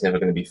realizing now is never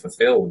going to be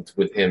fulfilled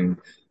with him,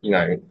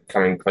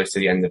 coming close to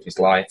the end of his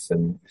life.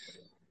 And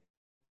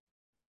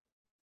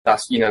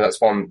that's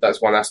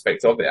one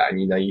aspect of it.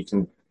 And you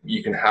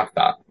can have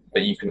that,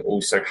 but you can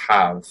also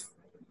have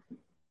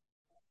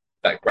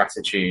that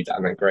gratitude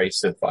and that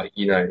grace of, like,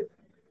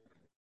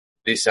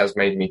 this has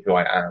made me who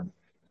I am.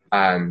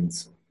 And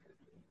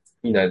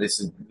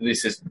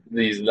these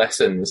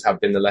lessons have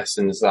been the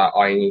lessons that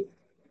I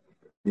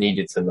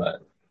needed to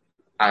learn.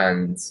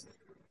 And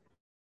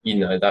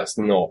that's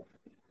not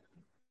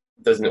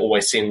doesn't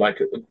always seem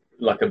like a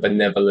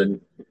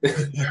benevolent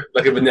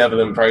like a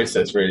benevolent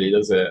process, really,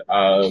 does it?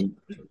 And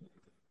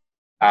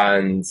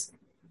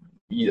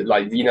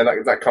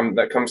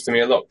that comes to me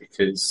a lot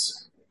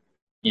because,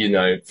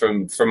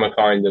 from a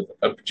kind of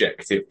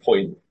objective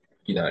point,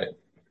 you know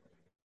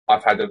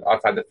I've had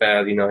a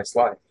fairly nice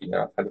life.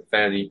 I've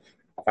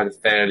had a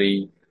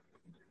fairly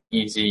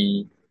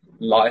easy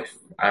life.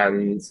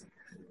 And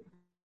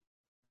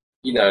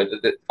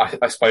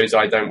I suppose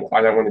I don't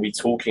want to be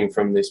talking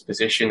from this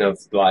position of,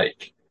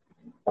 like,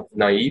 of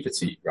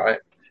naivety, right?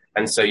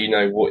 And so,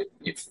 what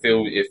it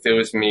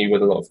fills me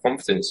with a lot of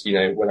confidence,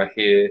 when I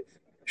hear,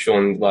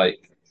 Shawn,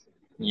 like,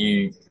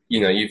 you've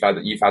had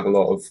a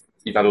lot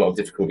of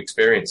difficult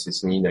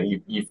experiences, and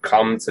you've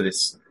come to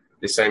this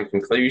same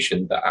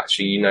conclusion that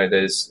actually,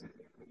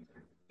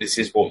 this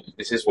is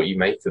what you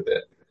make of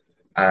it.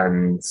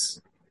 And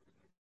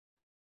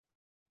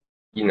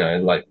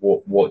like,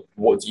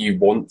 what do you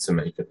want to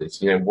make of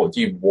this? What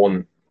do you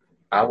want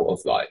out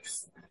of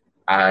life?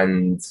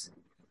 And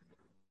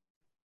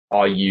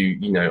are you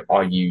getting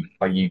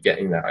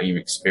that? Are you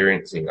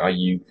experiencing? Are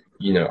you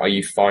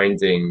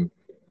finding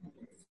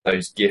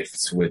those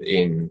gifts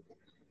within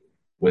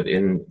those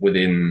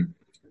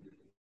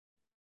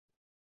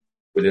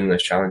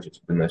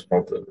challenges, within those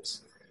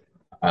problems?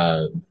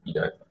 A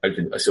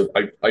sort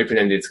of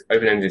open-ended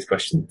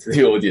question to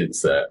the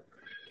audience there.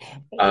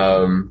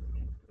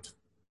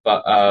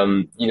 But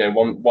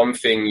one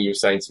thing you were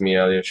saying to me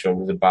earlier, Shawn,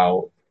 was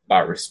about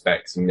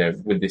respect.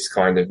 With this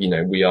kind of,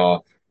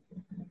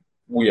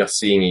 we are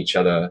seeing each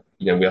other.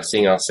 We are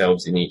seeing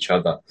ourselves in each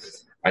other.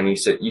 And you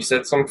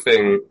said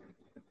something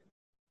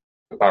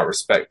about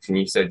respect, and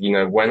you said,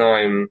 when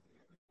I'm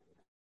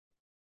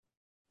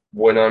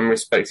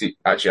respected.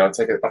 Actually, I'll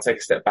take a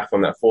step back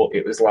on that thought.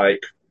 It was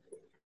like,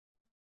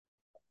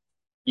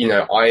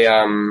 I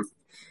am.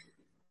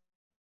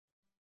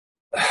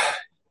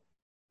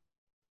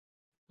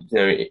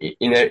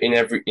 In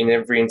every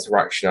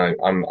interaction,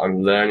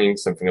 I'm learning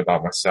something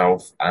about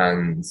myself.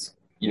 And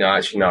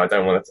actually, no, I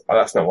don't want to.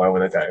 That's not where I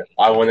want to go.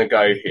 I want to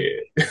go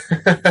here.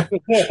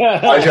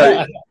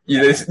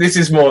 This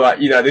is more like,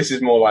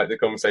 the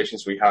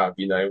conversations we have,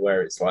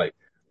 where it's like,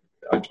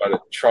 I'm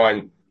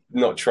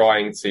not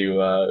trying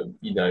to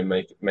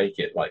make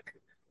it like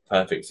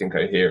perfect and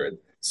coherent.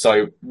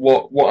 So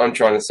what I'm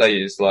trying to say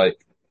is,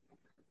 like,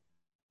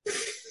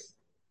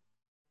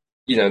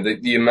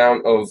 the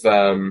amount of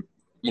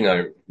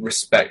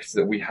respect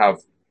that we have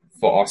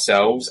for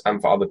ourselves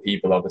and for other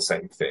people are the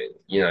same thing.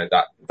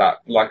 That,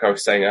 like I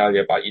was saying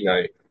earlier, about,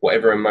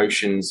 whatever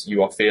emotions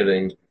you are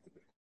feeling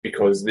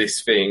because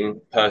this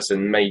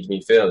person made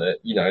me feel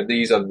it.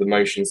 These are the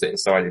emotions that are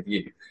inside of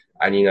you.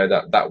 And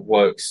that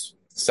works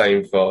the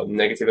same for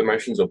negative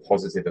emotions or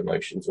positive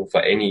emotions, or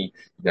for any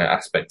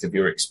aspect of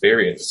your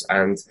experience.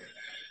 And,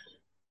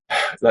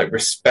 like,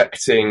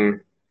 respecting,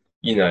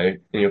 in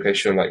your case,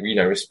 Shawn, like,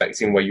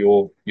 respecting where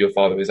your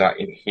father is at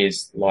in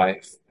his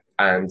life,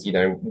 and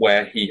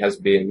where he has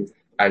been,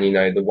 and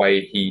the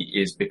way he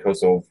is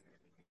because of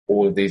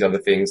all of these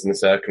other things and the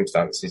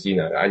circumstances,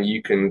 and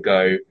you can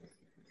go,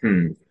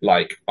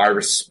 like, I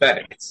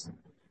respect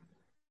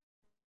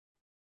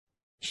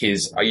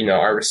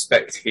I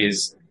respect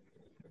his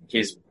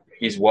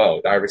his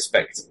world. I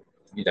respect,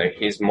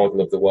 his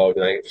model of the world,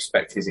 and I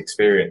respect his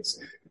experience,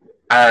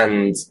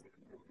 and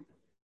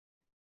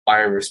I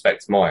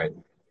respect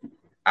mine.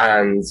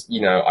 And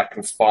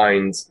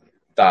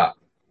that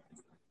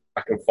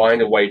I can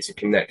find a way to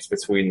connect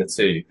between the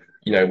two,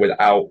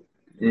 without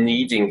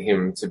needing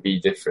him to be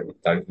different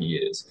than he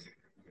is,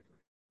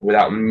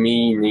 without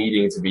me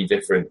needing to be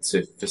different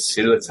to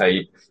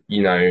facilitate,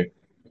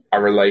 a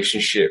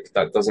relationship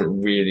that doesn't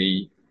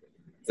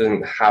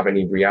have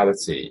any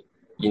reality.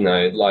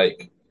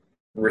 Like,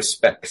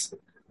 respect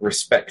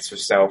respect for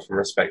self and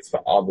respect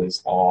for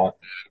others are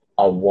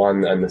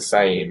one and the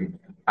same.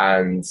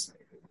 And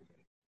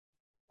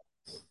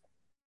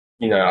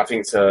I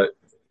think to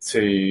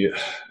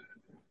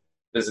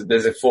there's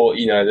a thought,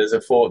 there's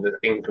a thought that's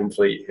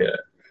incomplete here.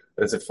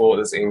 There's a thought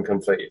that's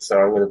incomplete. So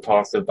I'm going to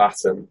pass the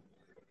baton.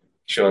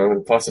 Sure, I'm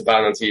going to pass the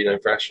baton to you, no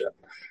pressure.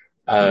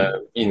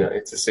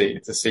 To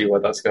see where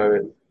that's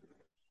going.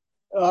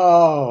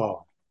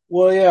 Oh,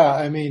 well, yeah.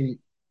 I mean,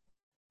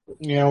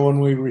 when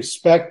we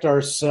respect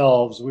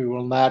ourselves, we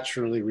will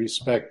naturally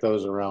respect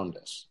those around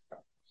us.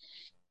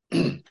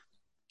 All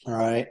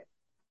right.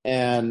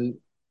 And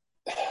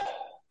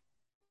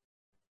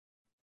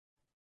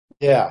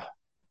yeah.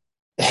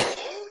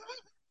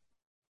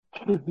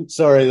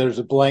 Sorry, there's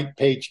a blank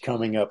page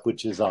coming up,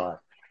 which is on.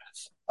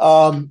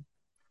 Um,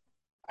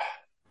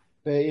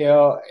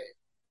 but,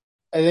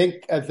 I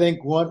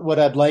think what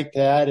I'd like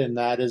to add in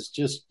that is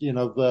just,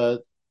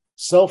 the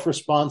self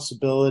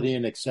responsibility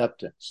and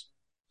acceptance.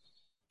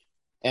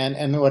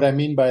 And what I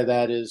mean by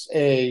that is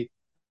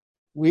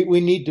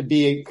we need to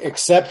be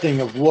accepting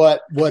of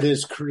what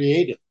is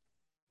created,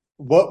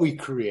 what we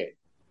create.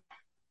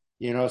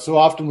 So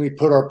often we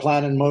put our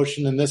plan in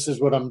motion, and this is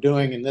what I'm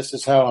doing, and this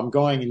is how I'm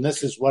going, and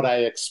this is what I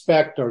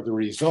expect are the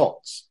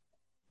results.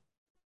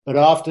 But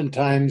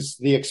oftentimes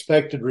the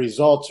expected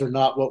results are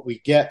not what we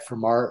get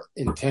from our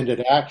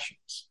intended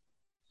actions.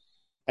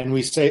 And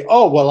we say,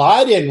 oh, well,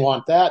 I didn't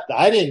want that.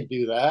 I didn't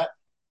do that.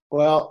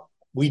 Well,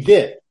 we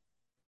did.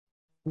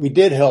 We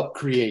did help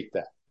create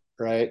that,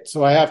 right?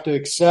 So I have to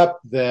accept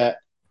that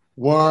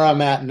where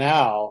I'm at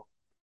now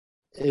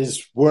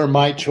is where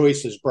my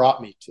choices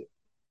brought me to.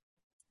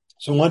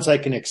 So once I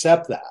can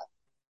accept that,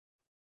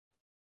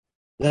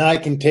 then I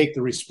can take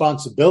the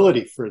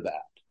responsibility for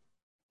that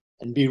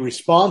and be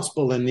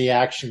responsible in the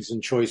actions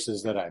and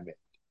choices that I make.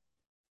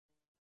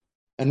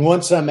 And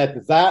once I'm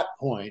at that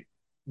point,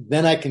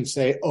 then I can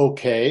say,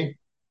 okay,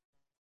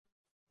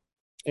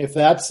 if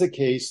that's the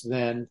case,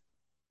 then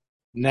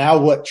now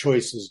what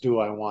choices do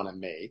I want to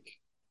make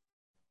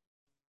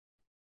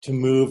to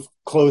move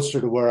closer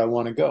to where I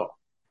want to go?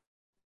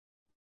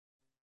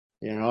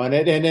 And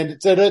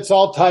it's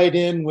all tied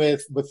in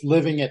with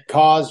living at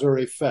cause or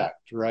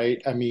effect, right?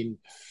 I mean,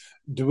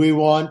 do we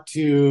want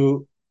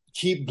to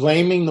keep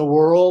blaming the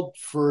world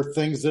for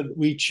things that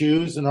we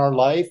choose in our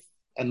life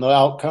and the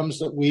outcomes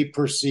that we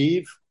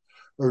perceive?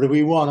 Or do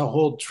we want to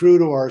hold true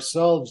to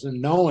ourselves and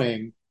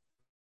knowing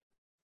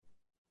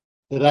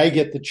that I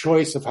get the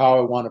choice of how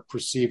I want to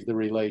perceive the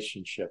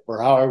relationship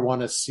or how I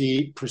want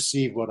to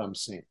perceive what I'm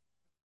seeing?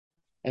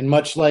 And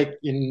much like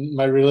in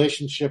my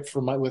relationship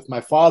with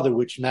my father,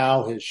 which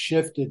now has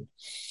shifted,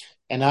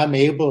 and I'm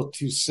able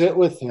to sit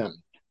with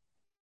him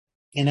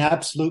in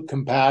absolute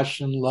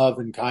compassion, love,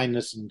 and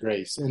kindness and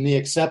grace, in the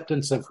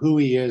acceptance of who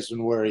he is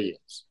and where he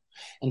is,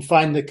 and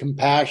find the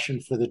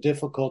compassion for the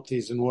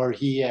difficulties and where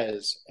he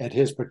is at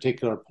his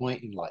particular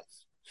point in life,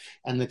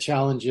 and the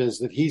challenges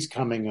that he's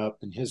coming up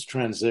in his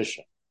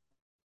transition.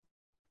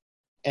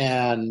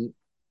 And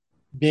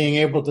being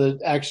able to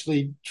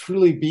actually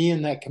truly be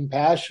in that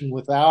compassion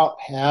without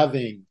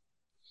having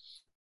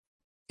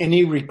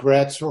any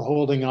regrets or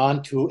holding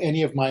on to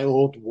any of my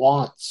old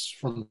wants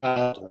from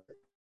childhood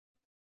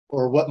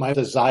or what my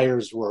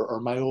desires were or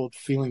my old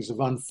feelings of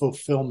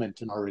unfulfillment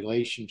in our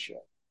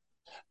relationship,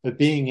 but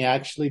being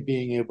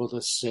able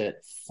to sit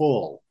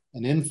full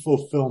and in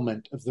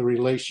fulfillment of the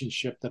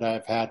relationship that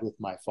I've had with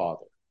my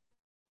father.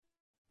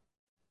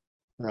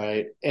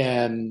 Right.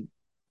 And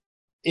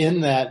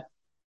in that,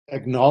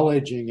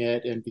 acknowledging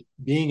it and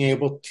being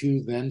able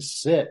to then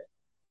sit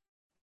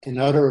in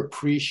utter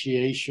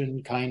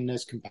appreciation,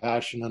 kindness,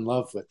 compassion, and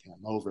love with him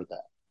over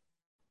that.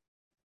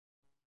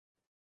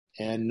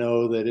 And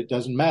know that it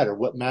doesn't matter.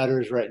 What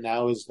matters right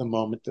now is the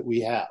moment that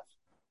we have.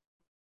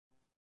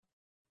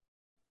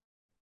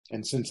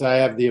 And since I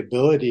have the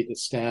ability to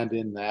stand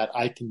in that,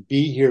 I can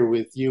be here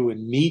with you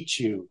and meet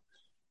you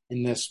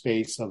in this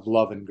space of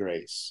love and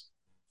grace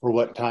for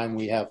what time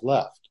we have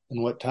left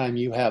and what time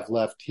you have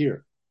left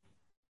here.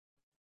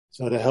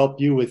 So to help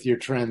you with your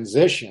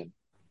transition,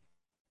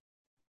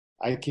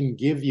 I can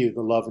give you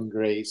the love and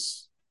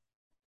grace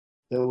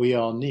that we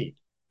all need.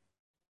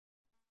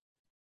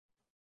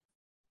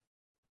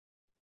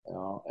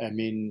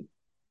 And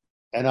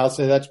I'll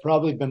say that's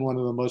probably been one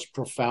of the most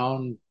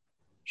profound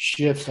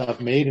shifts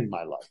I've made in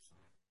my life.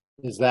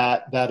 is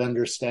that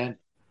understanding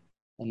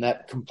and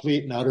that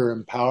complete and utter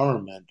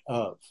empowerment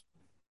of,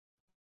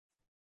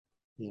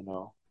 you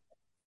know,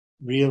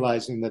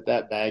 realizing that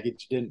that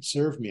baggage didn't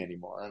serve me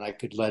anymore and I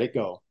could let it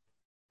go.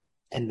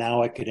 And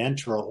now I could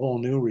enter a whole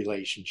new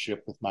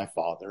relationship with my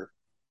father,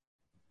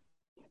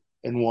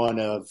 and one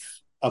of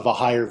a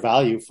higher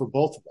value for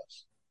both of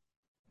us.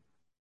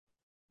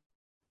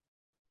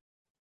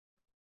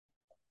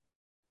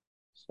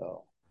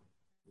 So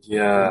I don't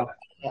Yeah,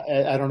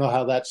 know. I don't know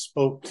how that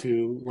spoke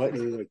to what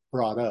you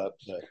brought up,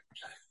 but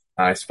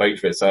it spoke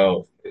for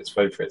itself. It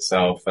spoke for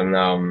itself,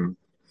 and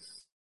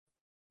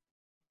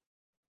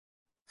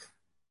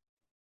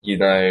you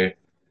know,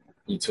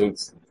 you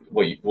talked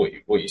what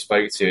you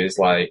spoke to is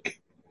like,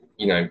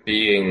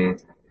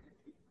 being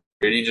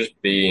really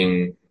just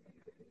being,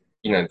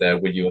 there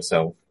with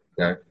yourself,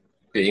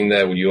 being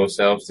there with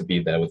yourself to be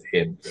there with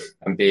him,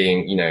 and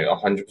being,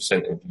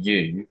 100% of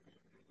you,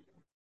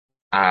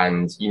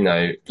 and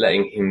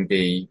letting him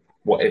be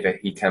whatever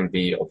he can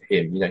be of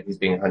him. He's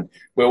being 100.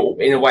 Well,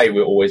 in a way,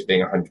 we're always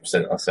being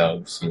 100%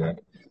 ourselves.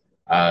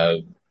 Uh,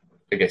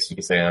 I guess you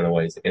could say in other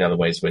ways. In other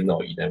ways, we're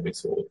not. We're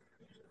sort of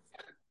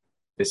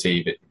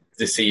deceive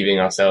deceiving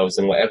ourselves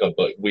and whatever.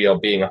 But we are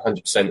being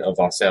 100% of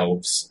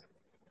ourselves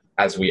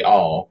as we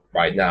are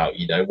right now.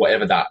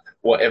 Whatever that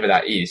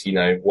is.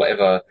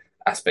 Whatever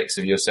aspects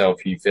of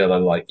yourself you feel are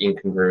like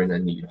incongruent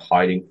and you're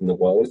hiding from the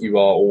world. You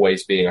are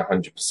always being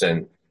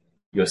 100%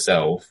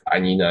 yourself,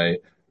 and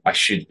I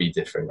should be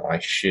different. I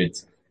should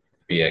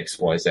be X,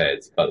 Y,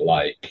 Z, but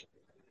like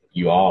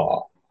you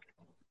are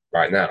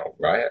right now,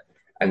 right?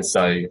 And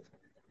so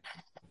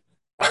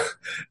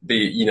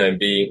being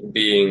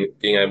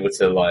able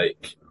to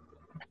like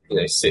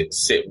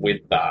sit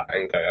with that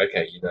and go,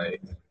 okay,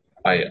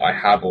 I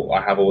have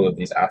all of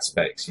these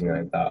aspects,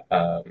 that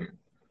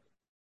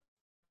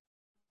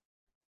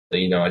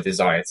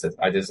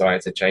I desire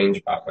to change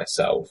about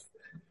myself.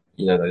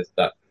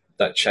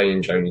 That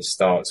change only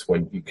starts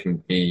when you can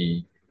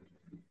be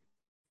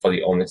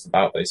fully honest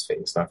about those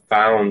things. And I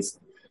found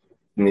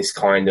in this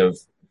kind of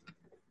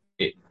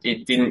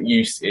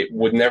it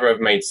would never have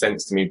made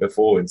sense to me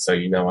before, and so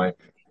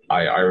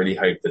I really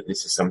hope that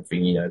this is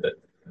something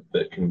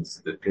that can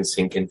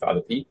sink in for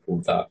other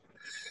people, that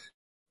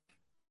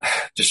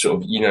just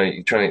sort of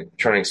trying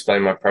to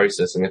explain my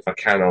process, and if I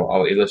can,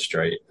 I'll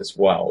illustrate as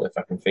well if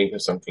I can think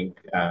of something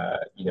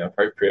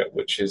appropriate,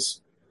 which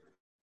is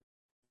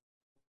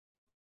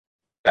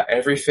that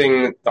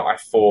everything that I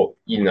thought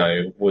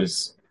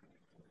was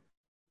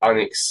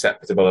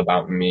unacceptable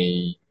about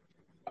me,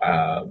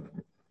 um,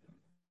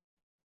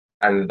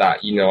 and that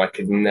I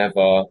could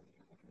never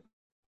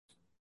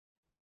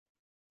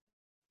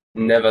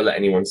let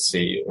anyone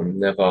see, or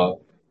never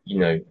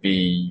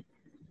be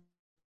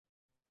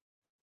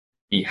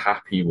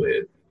happy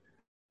with.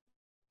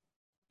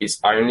 It's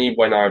only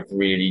when I've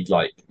really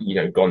like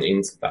gone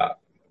into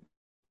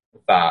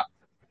that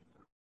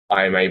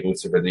I am able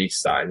to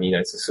release that, and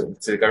to sort of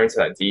to go into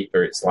that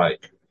deeper. It's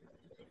like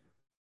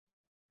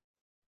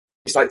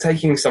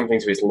taking something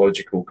to its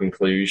logical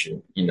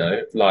conclusion.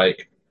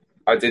 Like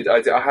I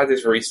had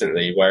this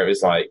recently where it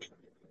was like,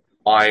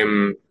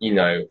 I'm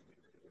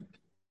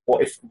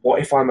what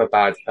if I'm a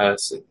bad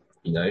person?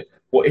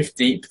 What if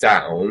deep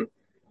down,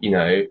 you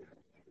know,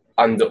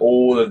 under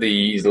all of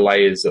these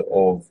layers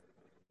of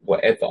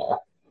whatever,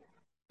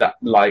 that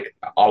like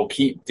I'll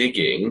keep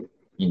digging,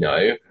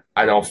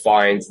 and I'll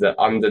find that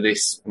under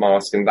this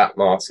mask and that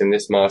mask and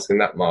this mask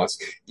and that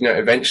mask,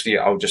 eventually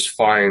I'll just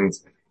find,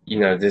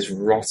 this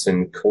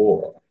rotten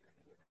core.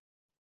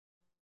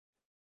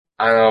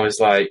 And I was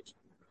like,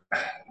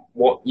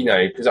 what,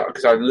 because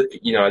I look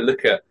at, I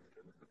look at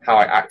how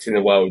I act in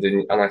the world,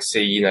 and I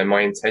see,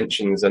 my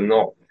intentions are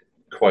not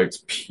quote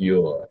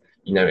pure.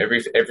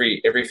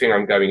 Everything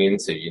I'm going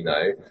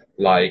into,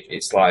 like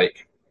it's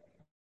like,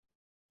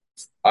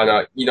 and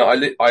I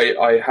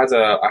had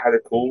a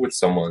call with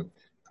someone,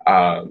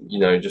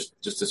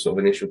 just a sort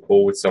of initial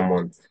call with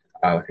someone,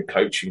 like a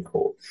coaching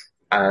call,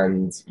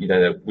 and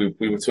we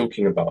were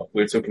talking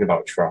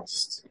about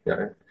trust,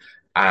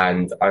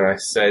 and I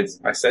said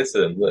to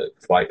them, look,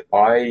 like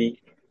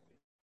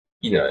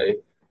you know,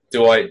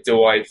 do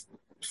I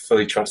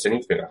fully trust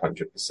anything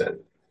 100%?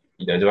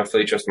 Do I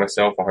fully trust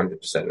myself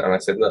 100%? And I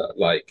said, look,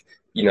 like,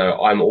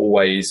 I'm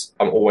always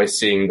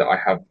seeing that I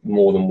have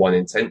more than one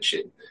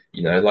intention.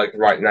 Like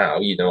right now,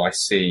 I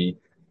see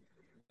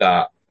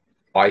that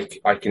I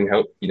can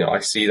help. I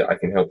see that I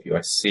can help you.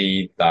 I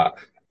see that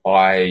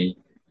I,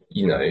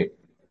 you know,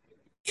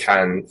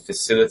 can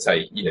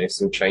facilitate,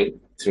 some change,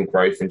 some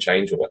growth and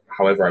change, or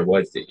however I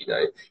worded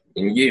it,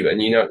 in you. And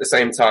at the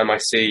same time, I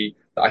see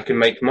that I can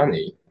make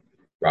money,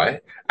 right?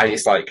 And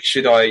it's like,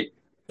 should I?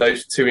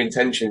 Those two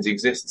intentions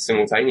exist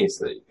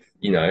simultaneously,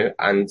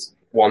 and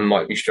one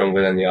might be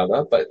stronger than the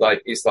other. But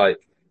like, it's like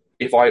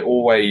if I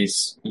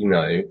always,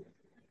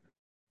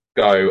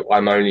 go,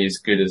 I'm only as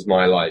good as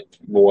my like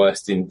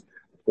worst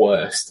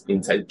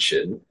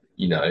intention,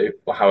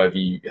 or however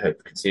you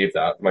have conceived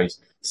that,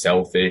 most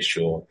selfish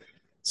or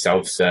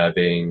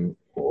self-serving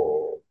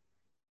or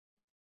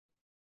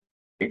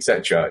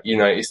etc. You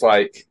know, it's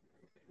like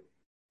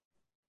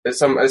at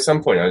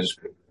some point I just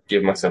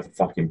give myself a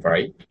fucking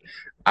break.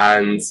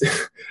 And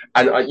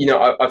you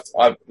know,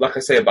 I've like I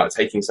say about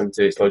taking something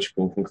to its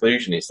logical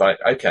conclusion. It's like,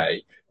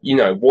 okay, you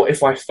know, what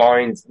if I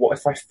find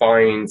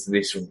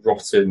this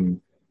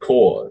rotten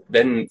core?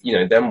 Then, you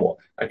know, then what?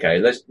 Okay,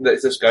 let's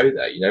just go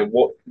there. You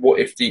know, what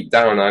if deep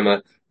down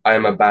I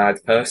am a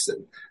bad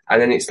person?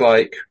 And then it's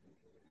like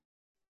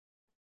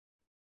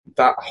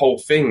that whole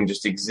thing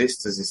just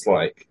exists as this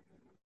like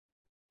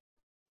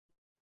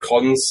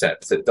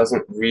concept that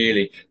doesn't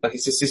really like,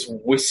 it's just this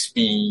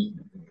wispy,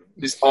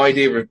 this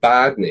idea of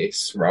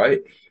badness,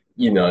 right?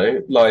 You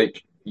know,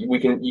 like you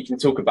can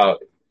talk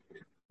about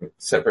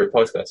separate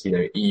podcasts, you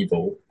know,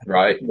 evil,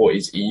 right? What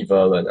is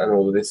evil, and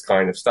all of this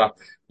kind of stuff.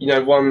 You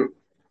know,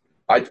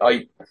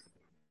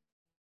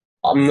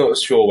 I'm not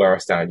sure where I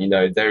stand. You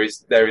know, there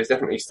is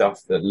definitely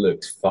stuff that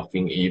looks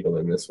fucking evil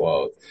in this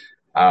world.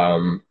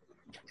 Um,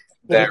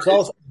 But there it's is,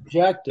 all yeah.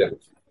 subjective,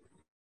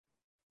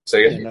 So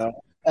you yeah.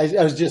 know.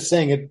 I was just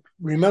saying it.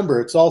 Remember,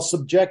 it's all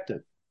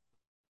subjective.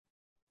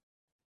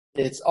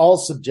 It's all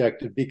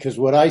subjective because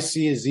what I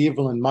see as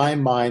evil in my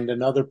mind,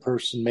 another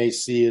person may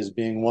see as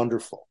being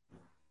wonderful.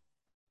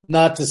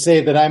 Not to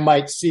say that I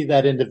might see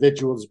that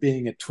individual as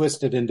being a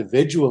twisted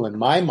individual in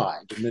my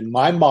mind and in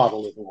my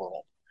model of the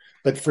world.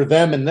 But for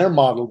them in their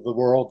model of the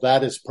world,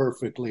 that is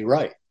perfectly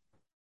right.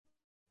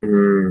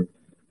 Mm,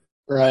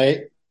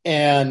 Right.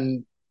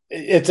 And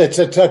it's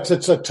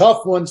a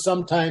tough one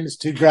sometimes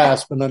to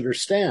grasp and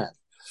understand.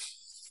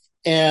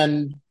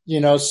 And, you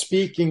know,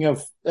 speaking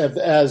of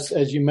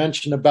as you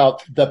mentioned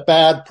about the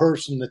bad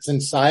person that's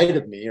inside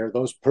of me, or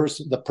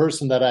the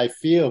person that I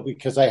feel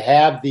because I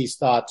have these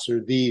thoughts or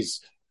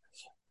these,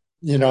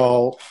 you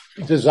know,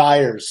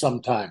 desires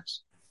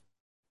sometimes.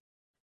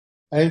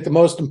 I think the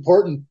most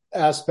important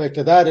aspect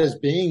of that is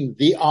being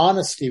the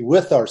honesty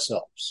with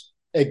ourselves,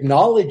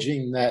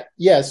 acknowledging that,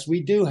 yes,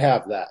 we do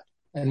have that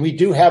and we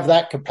do have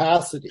that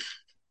capacity,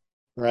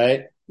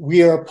 right?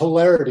 We are a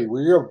polarity.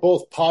 We are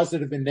both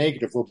positive and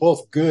negative. We're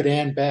both good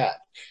and bad.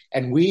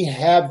 And we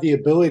have the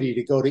ability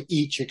to go to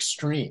each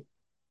extreme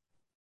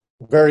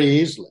very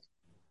easily.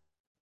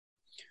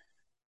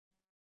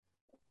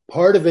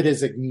 Part of it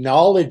is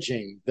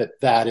acknowledging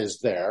that that is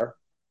there,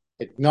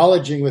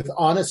 acknowledging with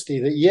honesty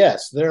that,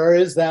 yes, there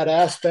is that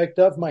aspect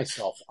of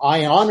myself.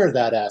 I honor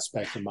that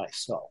aspect of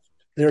myself.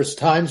 There's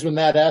times when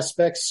that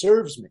aspect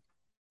serves me,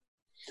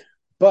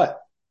 but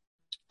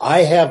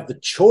I have the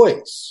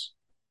choice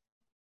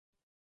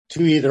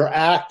to either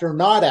act or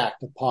not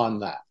act upon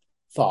that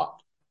thought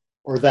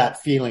or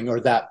that feeling or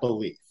that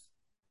belief.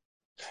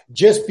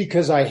 Just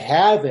because I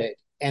have it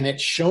and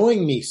it's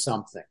showing me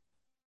something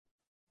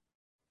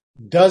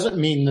doesn't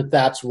mean that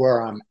that's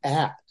where I'm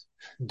at.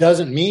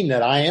 Doesn't mean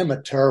that I am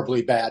a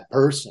terribly bad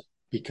person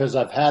because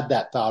I've had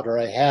that thought or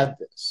I had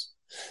this.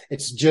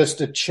 It's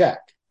just a check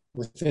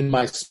within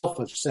myself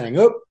of saying,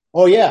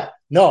 oh yeah,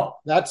 no,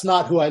 that's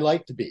not who I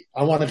like to be.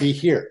 I want to be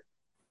here.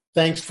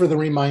 Thanks for the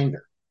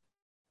reminder.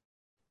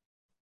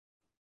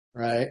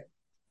 Right.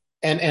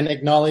 And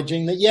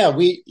acknowledging that, yeah,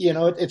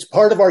 it's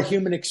part of our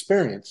human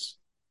experience.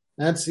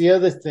 That's the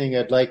other thing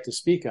I'd like to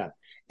speak on.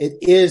 It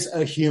is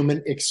a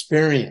human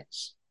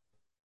experience.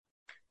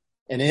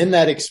 And in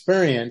that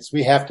experience,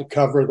 we have to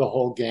cover the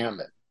whole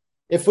gamut.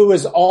 If it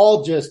was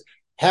all just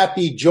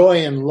happy,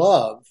 joy, and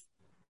love,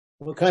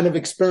 what kind of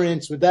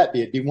experience would that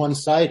be? It'd be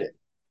one-sided,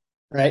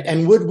 right?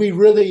 And would we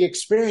really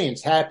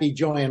experience happy,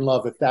 joy, and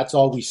love if that's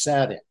all we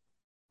sat in?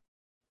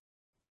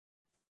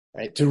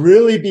 Right? To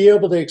really be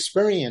able to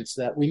experience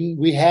that,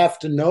 we have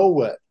to know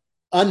what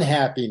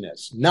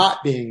unhappiness,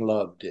 not being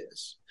loved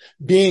is,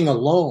 being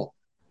alone,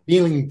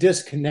 feeling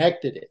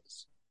disconnected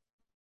is,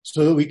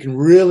 so that we can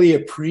really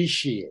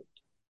appreciate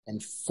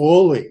and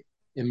fully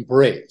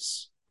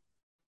embrace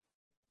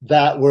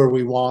that where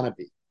we want to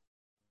be,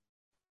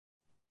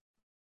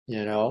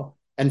 you know?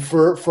 And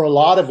for a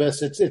lot of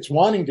us, it's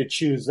wanting to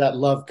choose that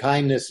love,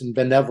 kindness, and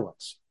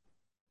benevolence.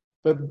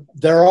 But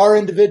there are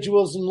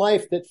individuals in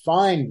life that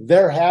find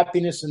their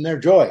happiness and their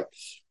joy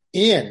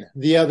in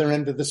the other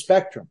end of the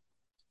spectrum.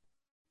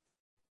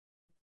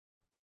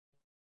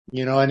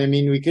 You know, and I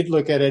mean, we could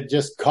look at it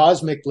just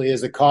cosmically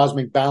as a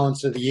cosmic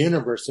balance of the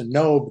universe and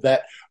know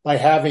that by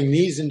having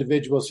these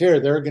individuals here,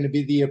 there are going to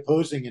be the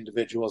opposing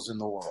individuals in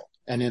the world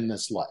and in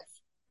this life.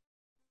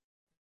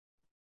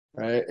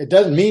 Right? It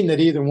doesn't mean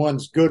that either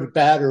one's good,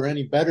 bad, or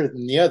any better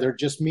than the other. It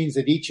just means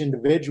that each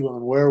individual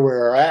and where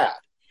we're at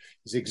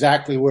is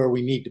exactly where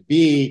we need to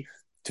be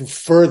to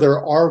further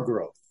our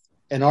growth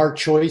and our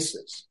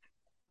choices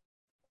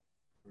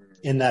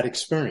in that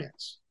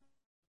experience.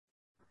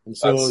 And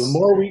so the That's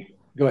more we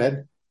go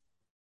ahead.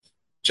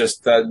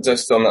 just on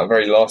that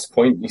very last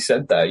point you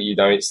said there. You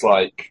know, it's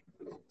like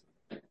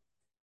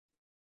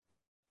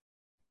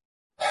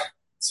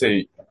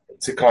to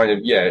to kind of,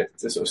 yeah,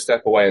 to sort of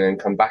step away and then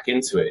come back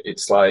into it.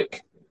 It's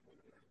like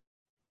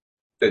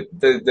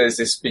there's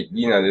this,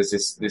 you know, there's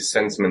this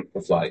sentiment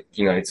of like,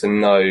 you know, to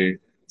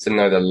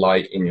know the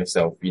light in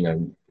yourself. You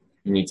know,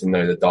 you need to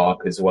know the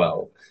dark as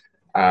well.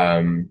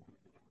 Um,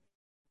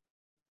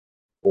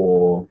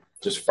 or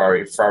just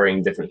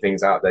throwing different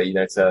things out there,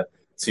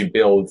 to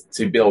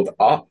build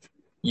up,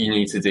 you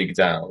need to dig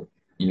down,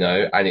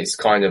 and it's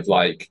kind of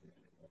like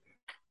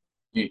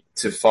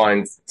to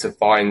find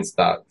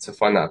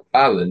that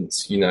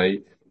balance,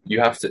 you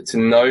have to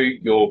know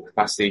your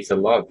capacity to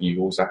love.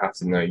 You also have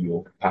to know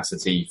your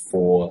capacity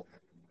for,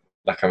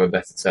 lack of a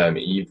better term,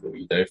 evil.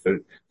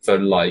 For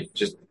like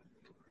just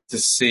to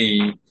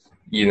see,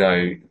 you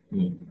know,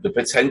 the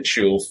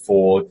potential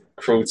for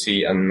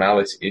cruelty and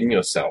malice in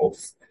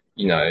yourself,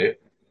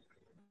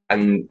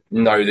 and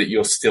know that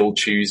you're still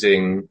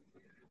choosing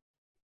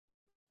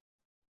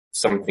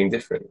something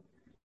different.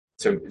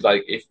 So,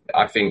 like, if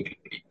I think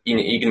in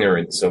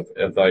ignorance of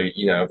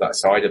that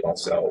side of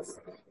ourselves,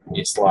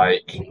 it's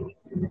like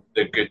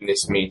the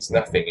goodness means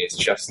nothing. It's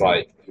just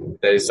like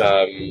there's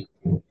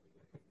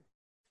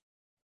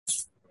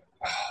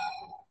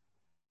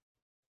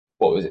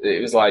what was it?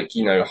 It was like,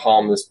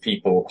 harmless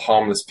people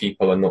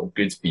are not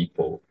good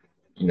people,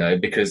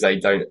 because they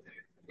don't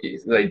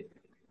they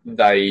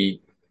they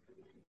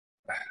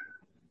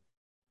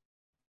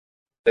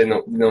they're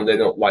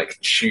not like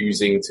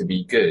choosing to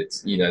be good.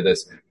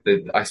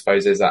 I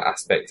suppose there's that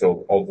aspect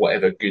of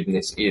whatever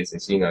goodness is.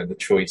 It's, the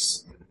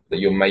choice that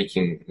you're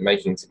making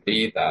to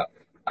be that.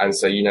 And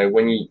so,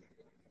 when you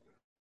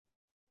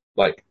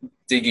like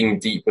digging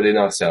deep within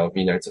ourselves,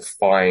 to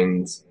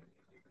find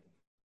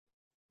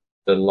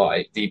the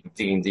light,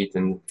 digging deep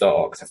and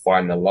dark to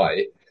find the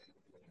light,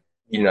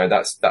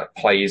 that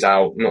plays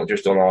out not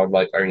just on our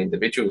like own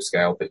individual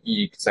scale, but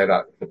you could say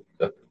that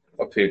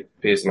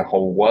appears in the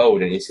whole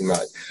world, and you seem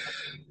like,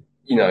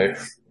 you know,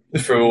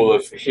 through all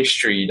of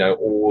history,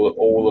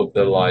 all of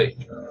the like,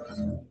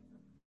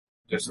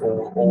 just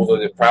all the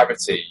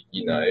depravity,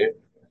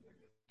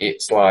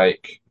 it's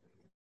like,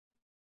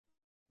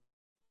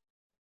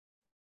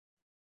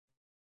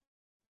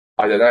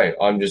 I don't know.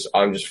 I'm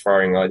just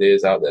throwing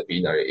ideas out there, but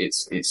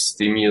it's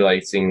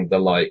stimulating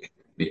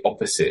the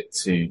opposite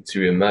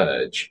to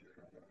emerge.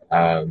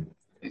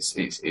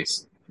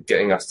 It's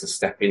getting us to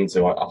step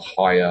into a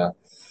higher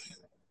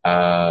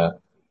uh,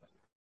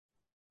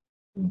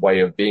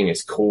 way of being.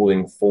 It's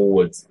calling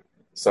forward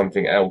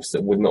something else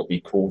that would not be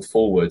called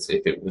forward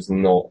if it was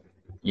not,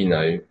 you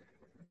know,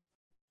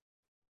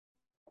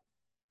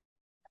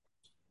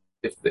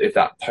 if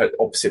that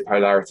opposite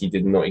polarity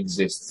did not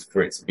exist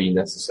for it to be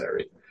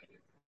necessary.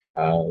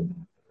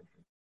 Um,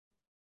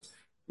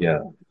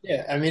 yeah.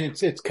 Yeah, I mean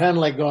it's kind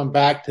of like going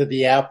back to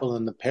the apple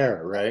and the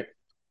pear, right?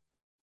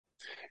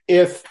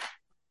 If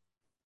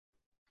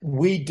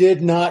we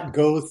did not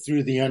go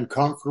through the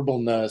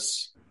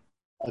uncomfortableness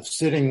of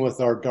sitting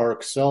with our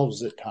dark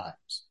selves at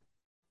times,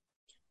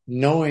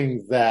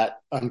 knowing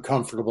that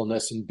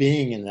uncomfortableness and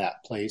being in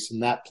that place,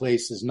 and that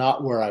place is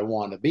not where I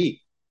want to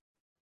be,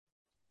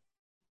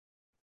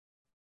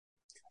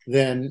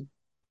 then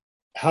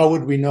how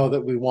would we know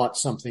that we want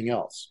something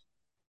else?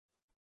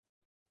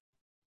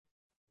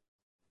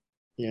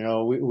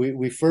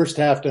 We first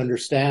have to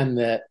understand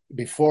that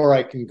before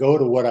I can go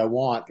to what I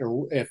want,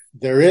 or if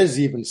there is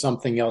even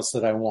something else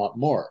that I want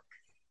more,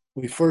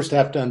 we first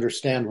have to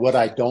understand what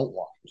I don't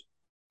want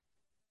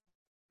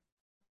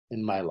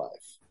in my life.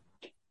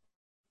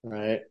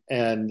 Right.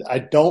 And I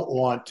don't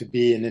want to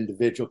be an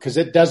individual because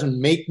it doesn't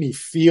make me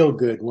feel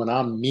good when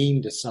I'm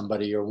mean to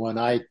somebody or when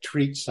I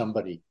treat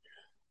somebody,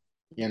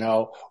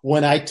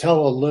 when I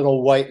tell a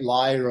little white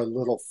lie or a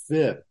little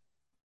fib.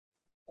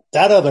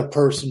 That other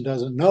person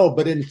doesn't know,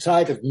 but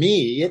inside of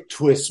me, it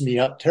twists me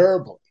up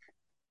terribly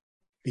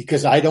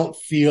because I don't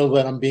feel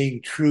that I'm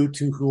being true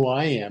to who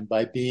I am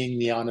by being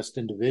the honest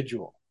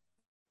individual.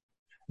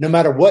 No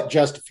matter what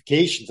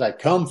justifications I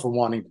come for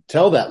wanting to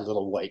tell that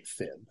little white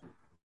fib.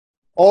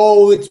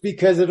 Oh, it's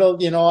because I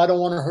don't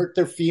want to hurt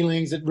their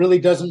feelings. It really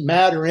doesn't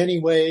matter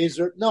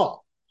anyways. Or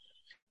no,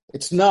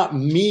 it's not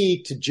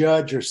me to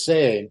judge or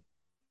say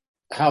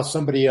how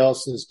somebody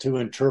else is to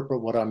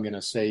interpret what I'm going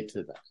to say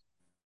to them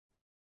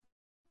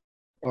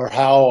or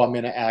how I'm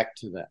going to act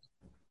to them.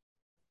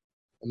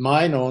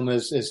 Mine own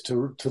is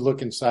to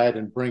look inside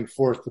and bring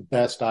forth the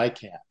best I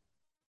can.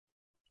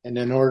 And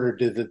in order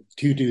to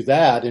do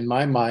that, in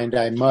my mind,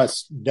 I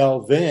must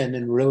delve in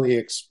and really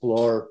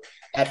explore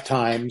at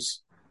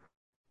times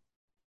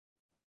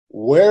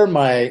where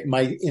my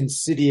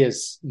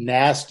insidious,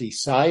 nasty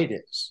side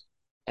is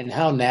and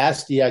how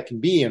nasty I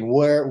can be and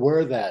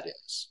where that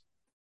is.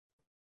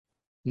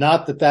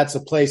 Not that that's a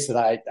place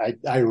that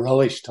I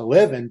relish to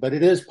live in, but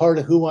it is part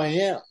of who I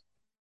am.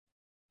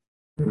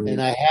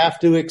 And I have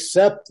to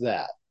accept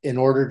that in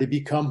order to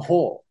become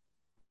whole.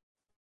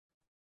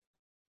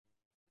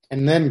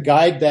 And then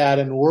guide that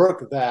and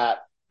work that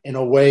in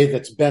a way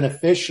that's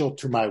beneficial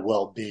to my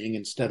well-being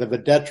instead of a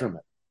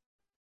detriment.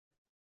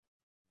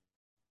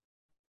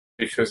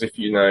 Because if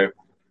you're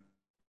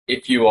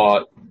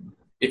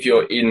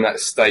in that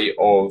state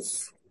of,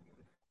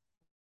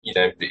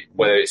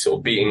 whether it's sort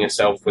of beating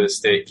yourself with a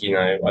stick,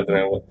 I don't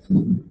know what,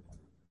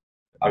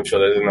 I'm sure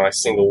there's a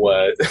nice single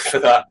word for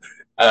that.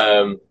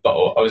 But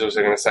I was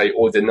also going to say,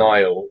 or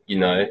denial,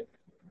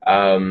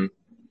 um,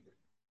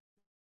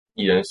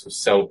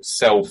 sort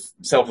of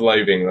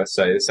self-loathing, let's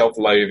say,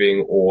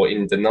 self-loathing or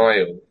in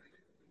denial,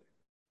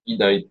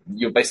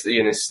 you're basically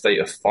in a state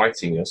of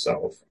fighting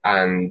yourself,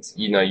 and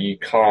you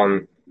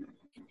can't.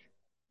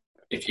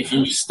 If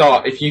you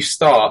start at if you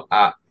start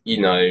at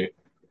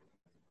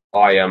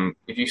I am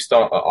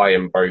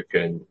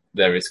broken,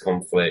 there is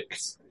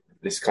conflict,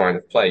 this kind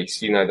of place,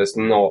 that's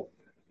not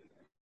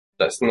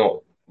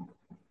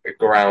a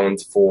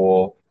ground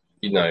for,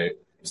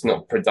 that's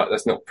not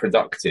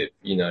productive,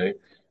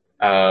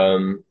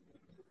 Um,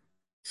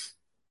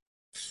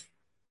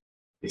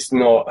 it's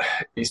not,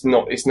 it's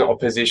not a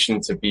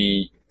position to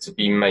be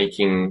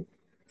making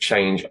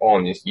change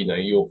on. It's,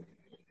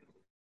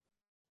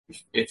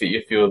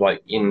 if your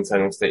like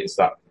internal state is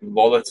that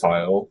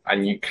volatile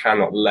and you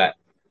cannot let,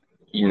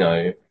 you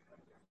know,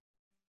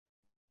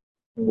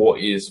 what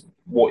is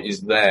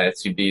there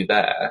to be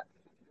there,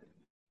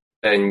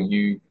 then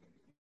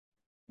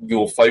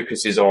your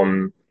focus is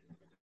on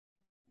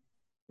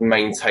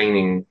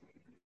maintaining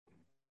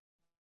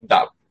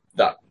that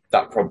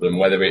that problem,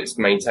 whether it's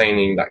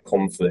maintaining that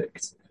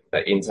conflict,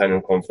 that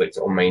internal conflict,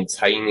 or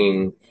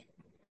maintaining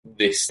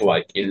this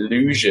like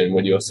illusion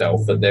with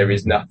yourself that there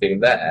is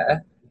nothing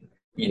there,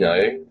 you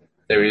know,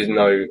 there is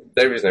no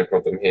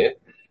problem here,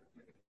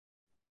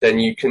 then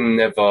you can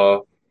never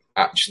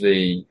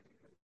actually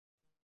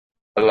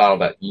allow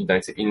that,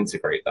 to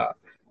integrate that.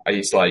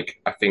 It's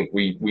like, I think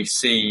we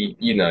see,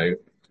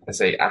 let's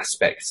say,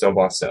 aspects of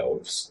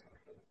ourselves,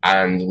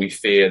 and we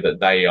fear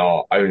that they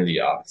are only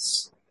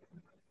us.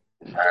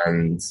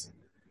 And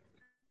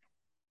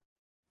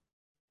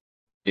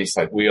it's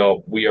like we are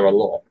a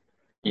lot.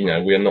 We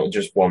are not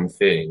just one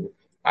thing.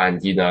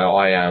 And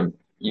I am,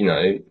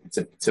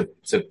 to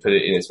put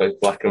it in its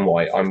most black and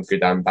white, I'm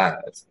good and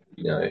bad.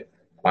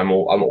 I'm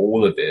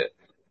all of it.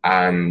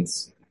 And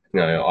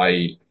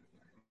I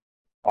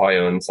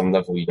on some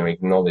level,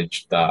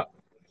 acknowledge that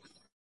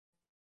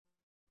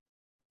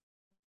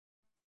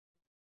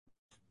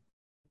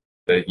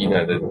that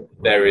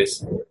there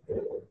is,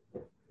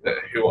 that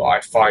who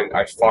I find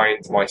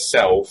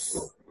myself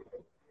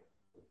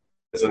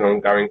as an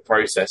ongoing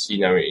process,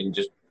 in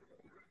just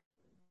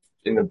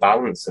in the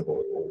balance of it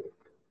all.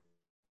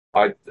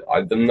 I'm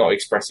not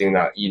expressing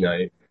that,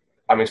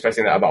 I'm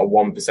expressing that about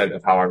 1%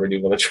 of how I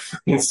really want to try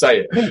and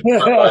say it.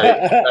 But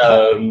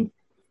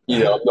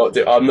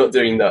like, I'm not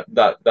doing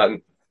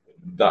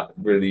that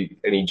really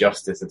any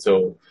justice at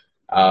all.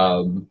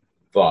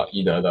 But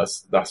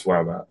that's where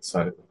I'm at.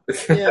 So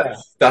Yeah.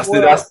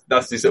 Well,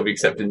 that's the sort of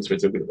acceptance we're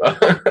talking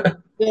about.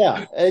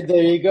 yeah,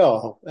 there you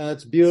go.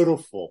 That's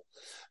beautiful.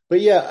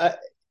 But yeah,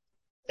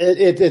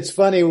 it's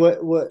funny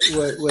what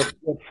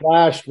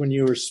flashed when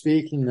you were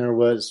speaking there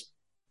was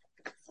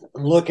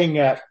looking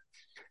at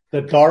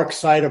the dark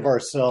side of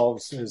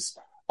ourselves is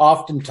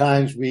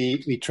oftentimes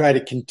we try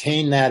to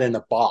contain that in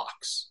a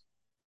box,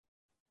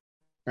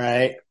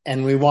 right?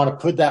 And we want to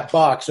put that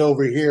box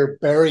over here,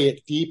 bury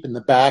it deep in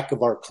the back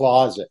of our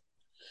closet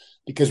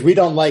because we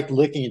don't like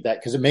looking at that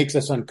because it makes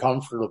us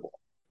uncomfortable.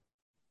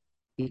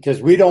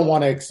 Because we don't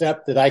want to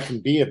accept that I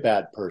can be a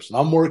bad person.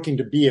 I'm working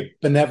to be a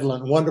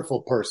benevolent,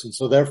 wonderful person.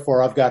 So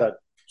therefore I've got to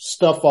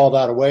stuff all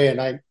that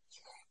away.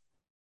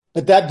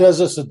 But that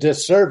does us a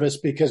disservice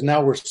because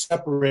now we're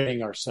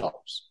separating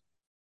ourselves.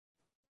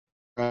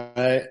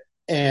 Right.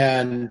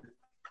 And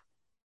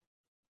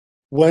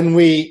when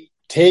we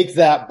take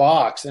that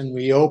box and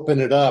we open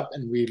it up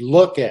and we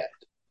look at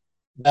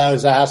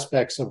those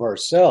aspects of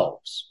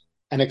ourselves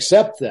and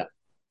accept them,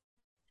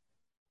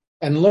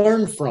 and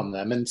learn from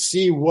them and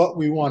see what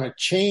we want to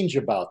change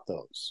about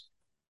those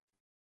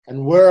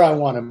and where I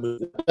want to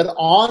move, but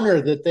honor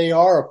that they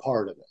are a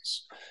part of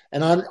us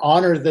and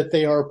honor that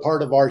they are a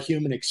part of our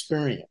human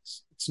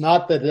experience. It's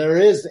not that there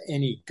is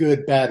any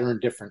good, bad, or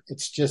indifferent.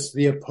 It's just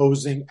the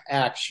opposing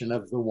action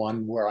of the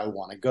one where I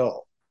want to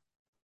go.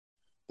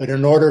 But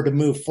in order to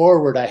move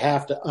forward, I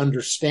have to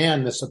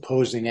understand this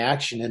opposing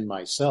action in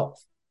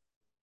myself.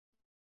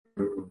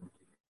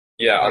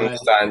 Yeah,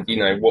 understand,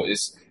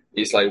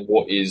 it's like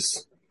what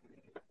is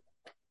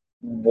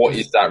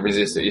that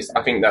resistance?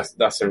 I think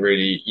that's a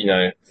really,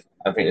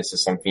 I think this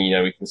is something,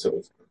 we can sort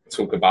of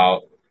talk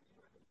about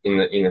in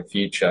the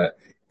future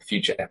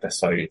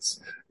episodes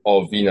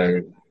of,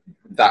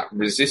 that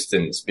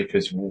resistance,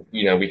 because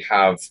we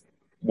have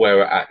where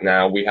we're at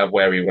now, we have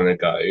where we want to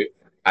go,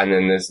 and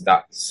then there's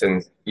that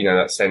sense,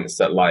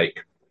 that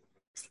like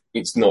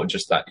it's not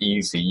just that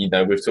easy.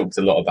 We've talked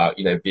a lot about,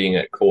 being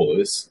at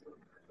cause.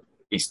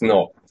 It's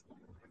not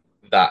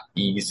that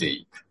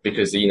easy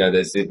because we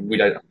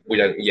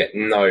don't yet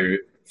know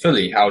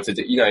fully how to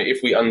do.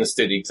 If we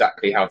understood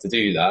exactly how to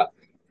do that,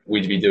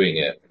 we'd be doing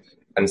it.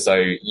 And so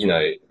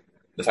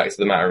the fact of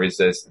the matter is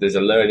there's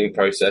a learning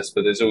process,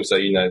 but there's also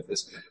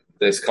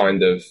there's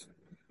kind of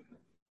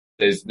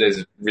there's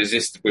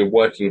we're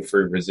working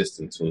through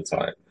resistance all the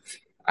time,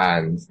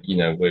 and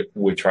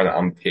we're trying to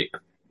unpick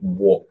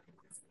what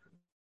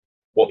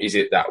is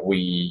it that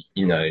we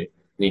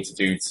need to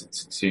do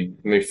to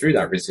move through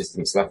that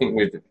resistance. And I think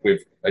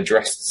we've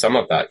addressed some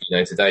of that,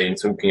 today in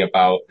talking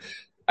about,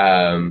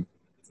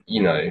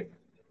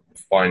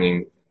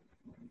 finding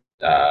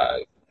uh,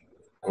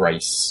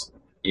 grace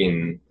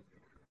in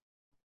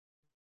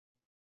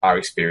our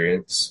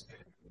experience.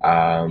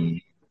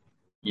 Um,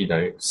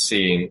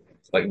 seeing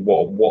like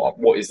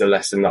what is the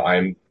lesson that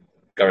I'm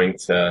going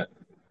to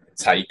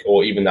take,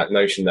 or even that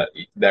notion that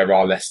there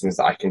are lessons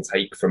that I can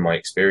take from my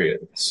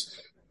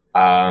experience.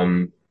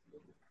 Um,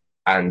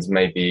 and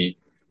maybe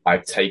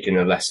I've taken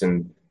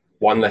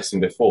one lesson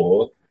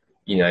before,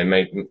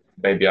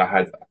 maybe I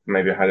had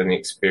an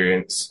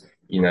experience,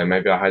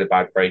 maybe I had a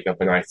bad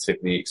breakup and I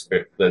took the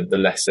experience, the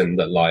lesson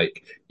that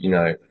like,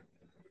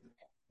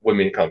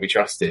 women can't be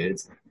trusted.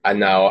 And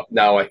now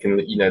I can,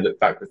 look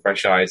back with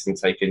fresh eyes and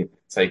take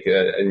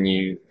a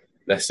new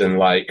lesson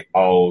like,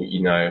 oh,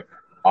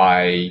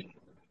 I,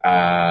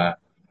 uh,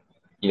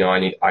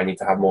 I need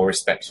to have more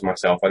respect for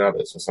myself and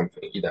others or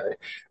something.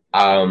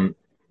 Um,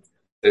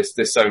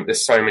 there's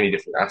so many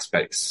different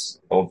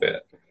aspects of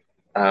it.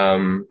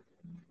 Um,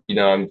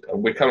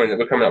 we're coming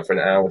up for an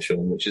hour,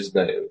 Sean, which is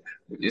no,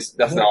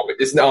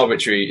 it's an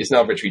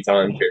arbitrary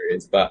time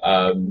period. But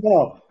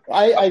No,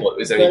 I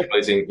is there any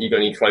closing? You got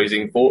any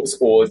closing thoughts,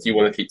 or do you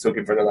want to keep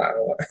talking for another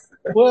hour?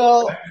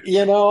 well,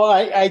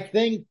 I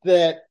think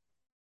that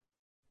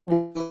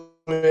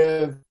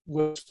we've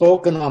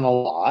spoken on a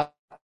lot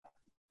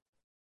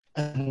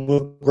and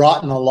we've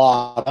brought in a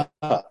lot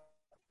up.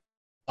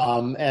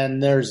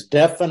 And there's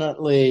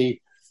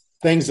definitely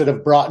things that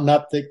have brought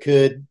up that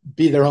could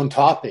be their own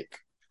topic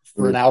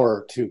for an hour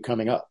or two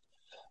coming up.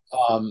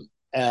 Um,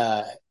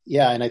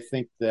 yeah, and I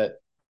think that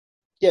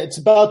it's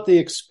about the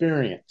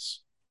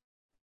experience,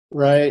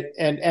 right?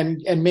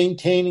 And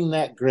maintaining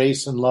that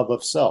grace and love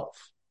of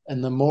self.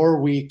 And the more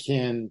we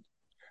can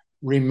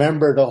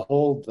remember to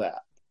hold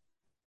that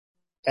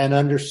and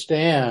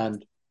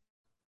understand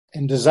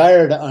and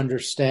desire to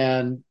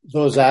understand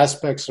those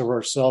aspects of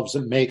ourselves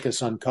that make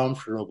us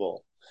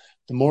uncomfortable,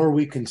 the more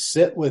we can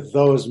sit with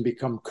those and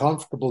become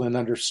comfortable in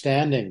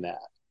understanding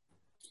that,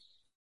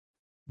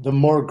 the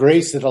more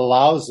grace it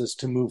allows us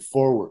to move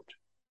forward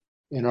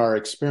in our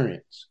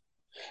experience.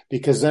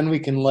 Because then we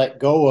can let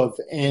go of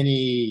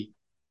any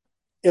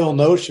ill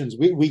notions.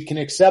 We can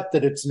accept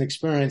that it's an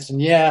experience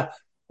and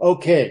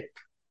okay,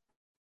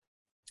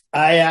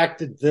 I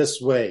acted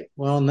this way.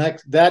 Well,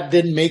 that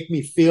didn't make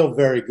me feel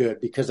very good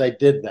because I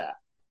did that.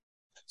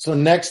 So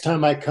next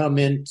time I come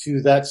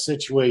into that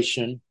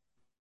situation,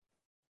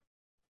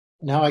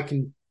 now I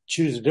can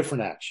choose a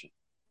different action,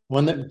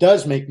 one that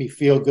does make me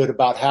feel good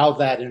about how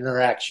that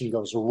interaction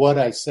goes or what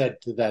I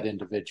said to that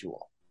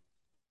individual.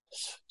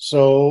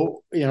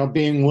 So,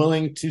 being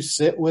willing to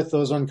sit with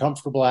those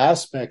uncomfortable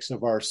aspects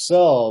of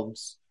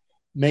ourselves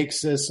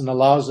makes us and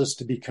allows us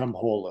to become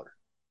wholer.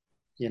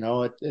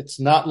 It's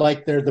not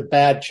like they're the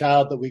bad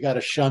child that we got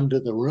to shun to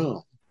the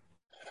room.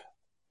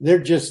 They're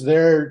just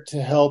there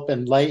to help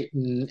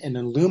enlighten and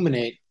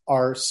illuminate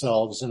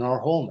ourselves and our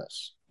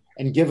wholeness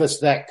and give us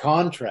that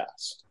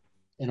contrast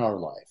in our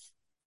life.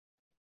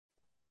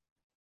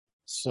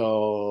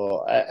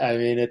 So, I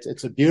mean,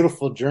 it's a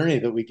beautiful journey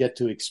that we get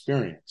to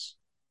experience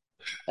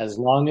as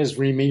long as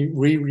we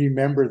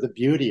remember the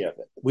beauty of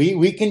it.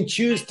 We can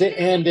choose to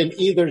end in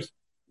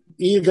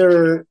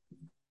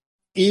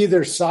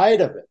either side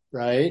of it,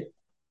 right?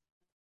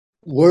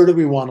 Where do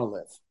we want to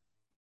live?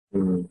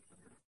 Mm-hmm.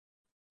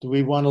 Do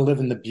we want to live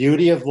in the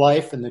beauty of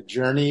life and the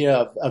journey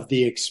of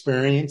the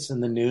experience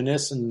and the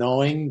newness and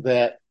knowing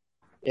that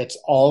it's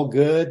all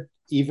good,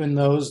 even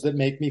those that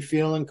make me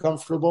feel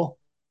uncomfortable?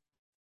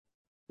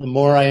 The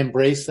more I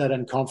embrace that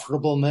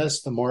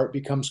uncomfortableness, the more it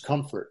becomes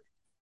comfort.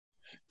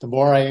 The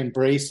more I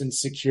embrace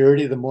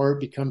insecurity, the more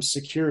it becomes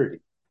security.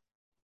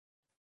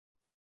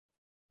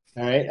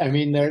 All right. I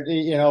mean,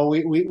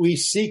 we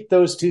seek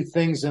those two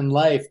things in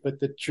life, but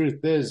the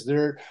truth is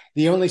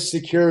the only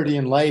security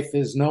in life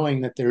is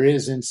knowing that there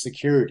is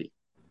insecurity.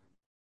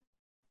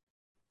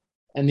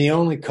 And the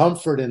only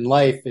comfort in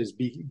life is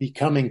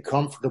becoming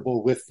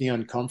comfortable with the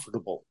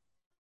uncomfortable.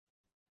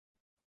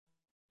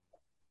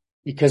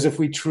 Because if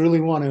we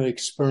truly want to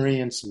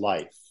experience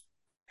life,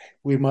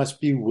 we must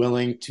be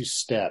willing to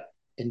step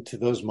into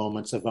those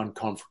moments of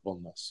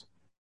uncomfortableness.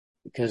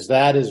 Because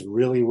that is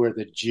really where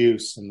the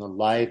juice and the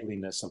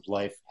liveliness of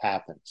life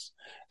happens.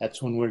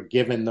 That's when we're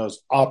given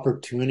those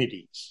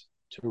opportunities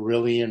to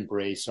really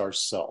embrace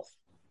ourself.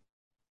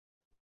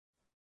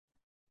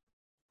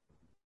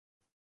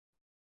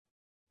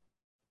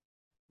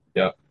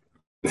 Yeah.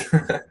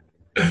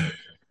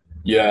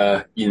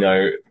 Yeah,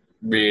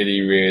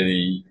 really,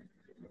 really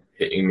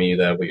hitting me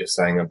there what you're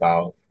saying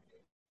about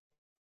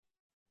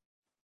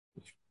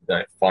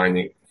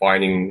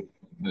finding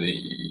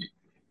the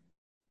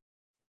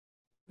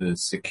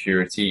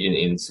security in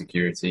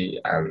insecurity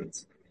and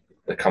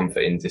the comfort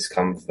in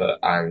discomfort,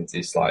 and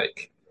it's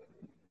like,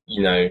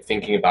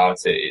 thinking about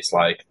it, it's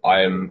like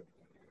I am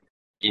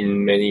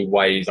in many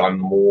ways I'm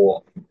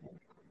more,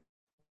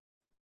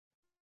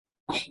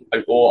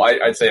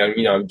 I'd say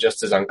I'm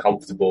just as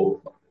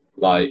uncomfortable,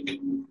 like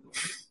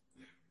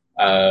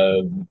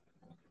um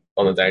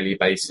on a daily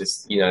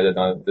basis, than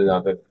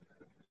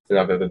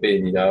I've ever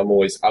been. I'm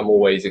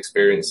always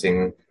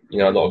experiencing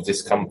a lot of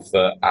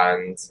discomfort,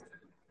 and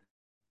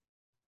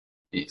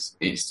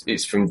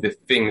it's from the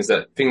things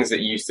that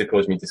used to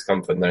cause me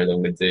discomfort no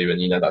longer do,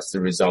 and that's the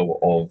result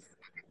of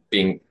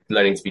being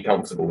learning to be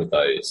comfortable with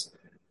those,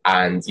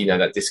 and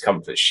that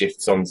discomfort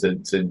shifts onto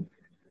to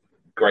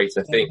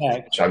greater things,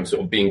 which I'm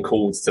sort of being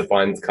called to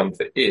find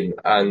comfort in,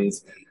 and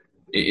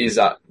it is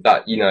that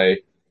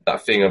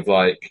thing of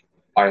like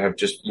I have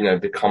just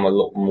become a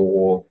lot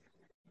more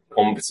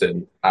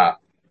competent at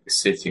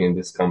sitting in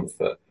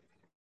discomfort.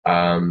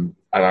 And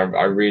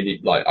I really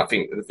like, I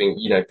think the thing,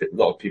 a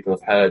lot of people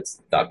have heard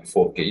that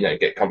before,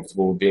 get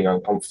comfortable with being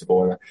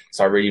uncomfortable. And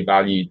so I really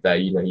valued that,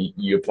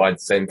 you applied the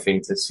same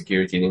thing to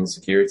security and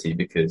insecurity,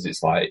 because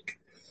it's like,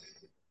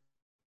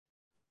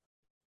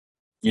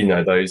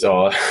 those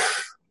are,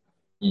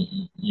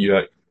 you,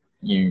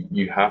 you,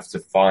 you have to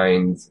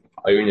find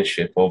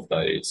ownership of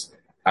those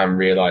and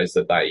realize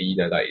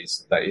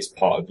that is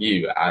part of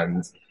you.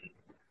 And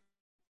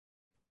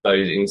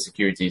those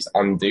insecurities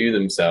undo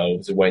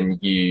themselves when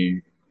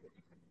you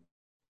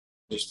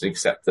just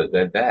accept that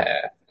they're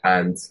there.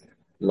 And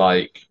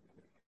like,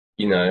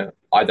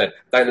 I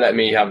don't let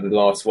me have the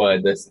last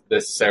word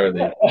necessarily.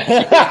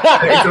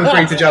 Feel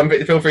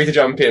free to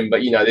jump in,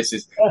 but this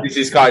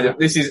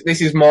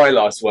is my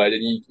last word,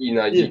 and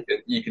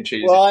you can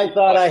choose. Well, I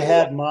thought I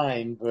had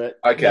mine, but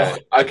Okay,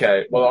 no.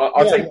 okay. Well,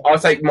 I'll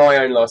take my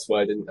own last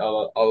word, and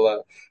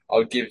I'll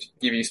give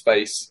you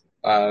space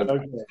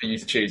Okay. for you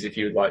to choose if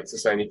you would like to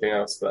say anything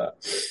else there.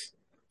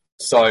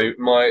 So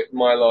my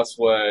last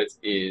word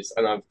is,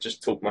 and I've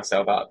just talked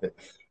myself out of it.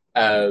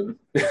 Um,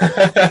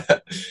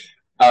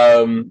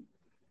 um,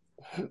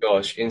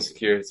 gosh,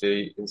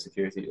 insecurity,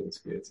 insecurity,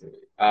 insecurity.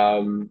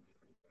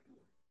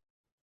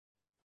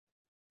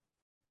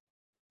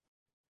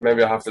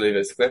 Maybe I'll have to leave it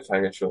as a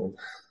cliffhanger, Sean.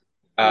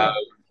 Uh,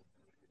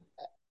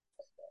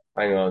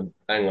 Yeah.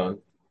 hang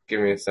on.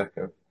 Give me a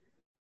second.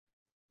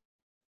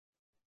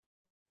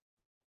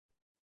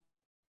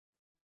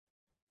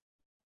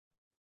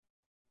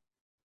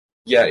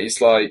 Yeah, it's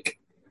like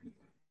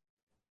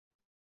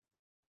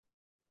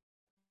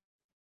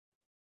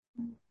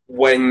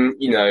when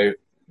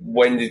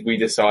when did we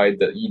decide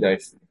that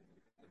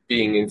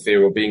being in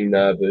fear or being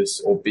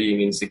nervous or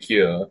being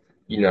insecure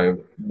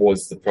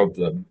was the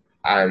problem,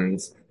 and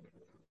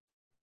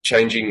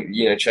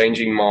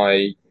changing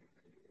my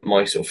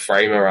sort of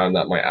frame around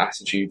that, my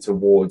attitude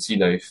towards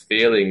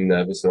feeling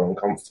nervous or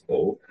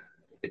uncomfortable,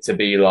 to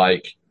be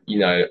like,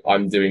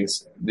 I'm doing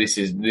this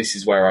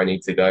is where I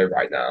need to go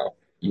right now.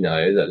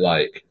 That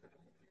like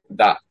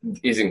that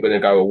isn't going to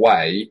go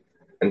away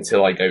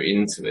until I go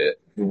into it.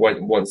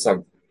 Once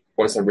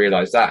I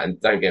realize that, and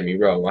don't get me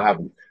wrong, I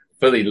haven't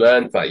fully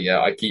learned that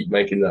yet. I keep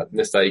making that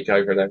mistake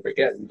over and over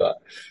again,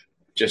 but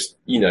just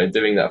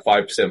doing that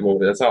 5% more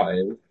of the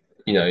time,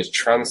 is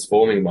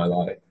transforming my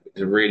life.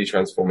 It's really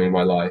transforming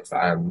my life,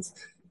 and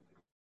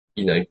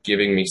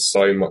giving me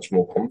so much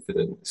more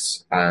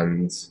confidence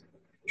and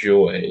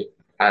joy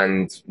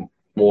and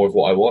more of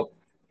what I want.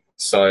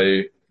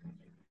 So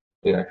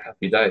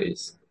happy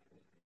days.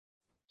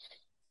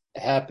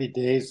 Happy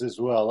days as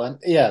well. And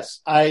yes,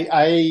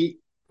 I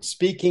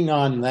speaking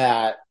on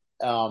that,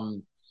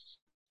 um,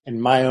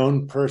 in my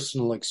own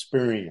personal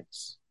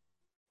experience,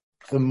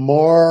 the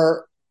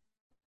more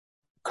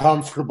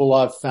comfortable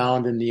I've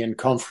found in the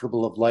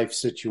uncomfortable of life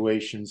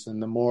situations,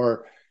 and the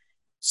more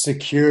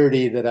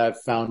security that I've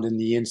found in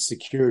the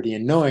insecurity,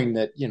 and knowing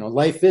that,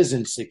 life is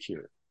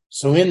insecure.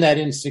 So in that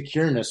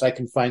insecureness, I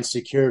can find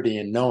security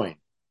in knowing,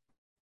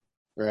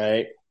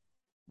 right?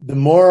 The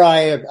more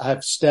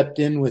have stepped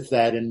in with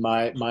that in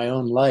my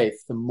own life,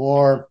 the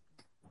more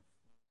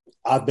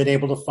I've been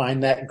able to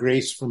find that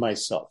grace for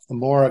myself. The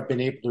more I've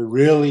been able to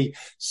really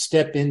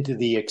step into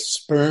the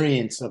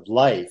experience of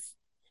life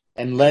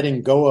and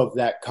letting go of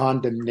that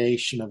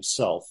condemnation of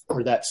self,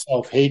 or that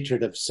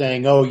self-hatred of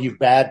saying, oh, you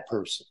bad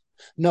person.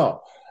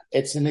 No,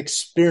 it's an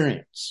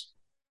experience.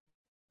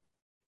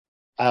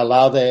 I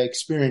allow the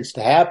experience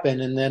to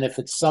happen. And then if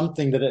it's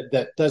something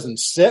that doesn't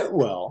sit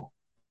well,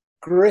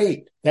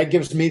 great. That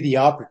gives me the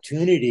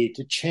opportunity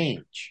to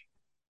change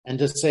and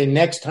to say,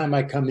 next time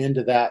I come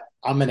into that,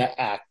 I'm going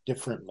to act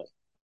differently.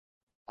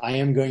 I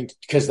am going to,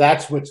 because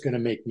that's what's going to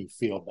make me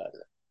feel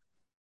better.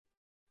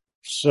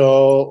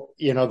 So,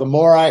 the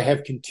more I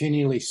have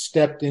continually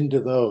stepped into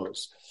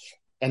those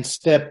and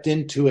stepped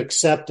into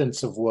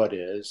acceptance of what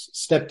is,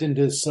 stepped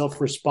into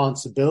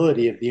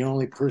self-responsibility of the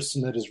only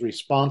person that is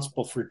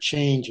responsible for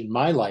change in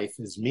my life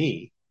is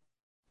me,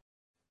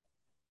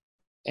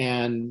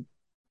 and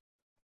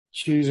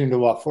choosing to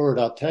walk forward,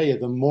 I'll tell you,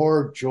 the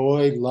more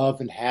joy,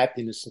 love, and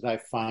happiness that I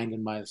find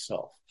in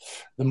myself,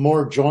 the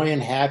more joy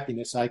and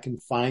happiness I can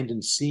find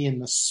and see in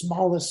the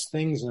smallest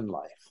things in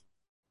life.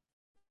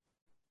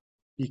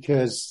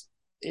 Because,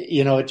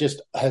 it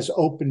just has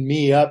opened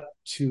me up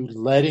to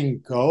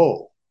letting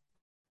go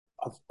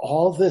of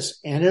all this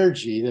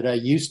energy that I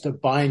used to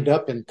bind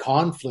up in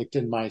conflict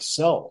in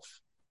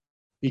myself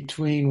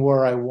between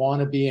where I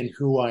want to be and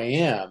who I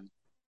am,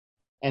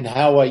 and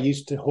how I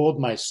used to hold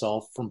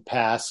myself from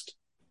past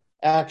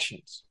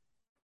actions.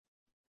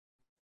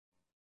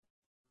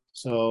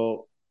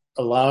 So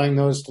allowing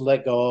those to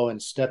let go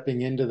and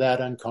stepping into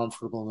that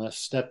uncomfortableness,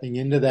 stepping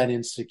into that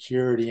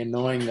insecurity, and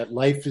knowing that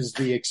life is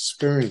the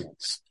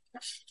experience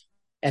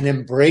and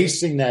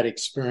embracing that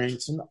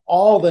experience and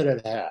all that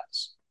it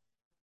has,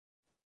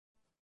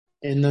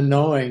 in the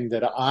knowing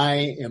that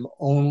I am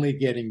only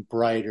getting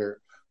brighter,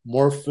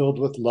 more filled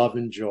with love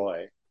and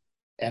joy.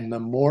 And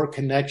the more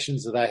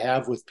connections that I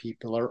have with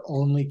people are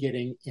only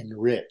getting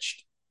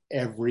enriched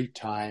every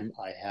time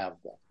I have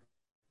them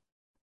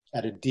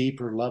at a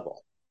deeper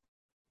level.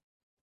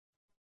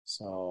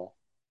 So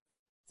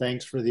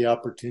thanks for the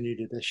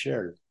opportunity to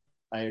share.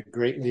 I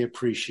greatly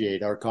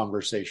appreciate our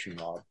conversation,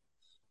 Rob.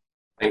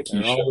 Thank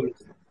you, They're Sean.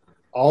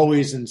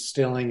 always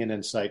instilling and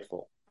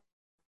insightful.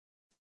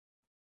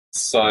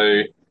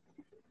 So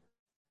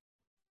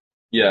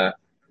yeah,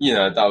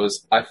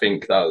 I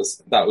think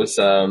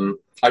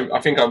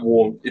I think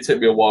it took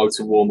me a while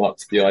to warm up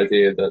to the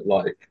idea that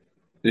like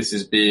this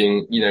is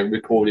being,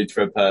 recorded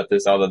for a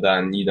purpose other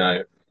than,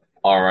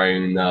 our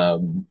own,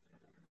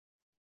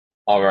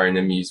 our own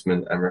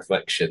amusement and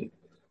reflection.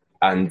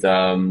 And,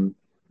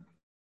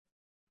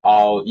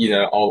 I'll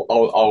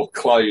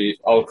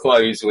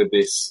close with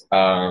this,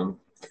 that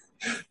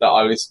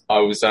I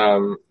was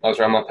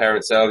around my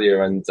parents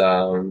earlier and,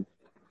 I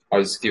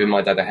was giving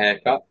my dad a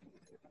haircut.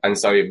 And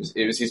so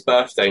it was his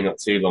birthday not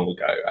too long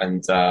ago,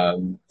 and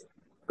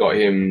got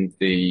him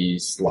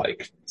these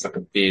it's like a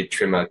beard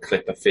trimmer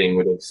clipper thing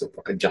with all sort of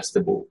like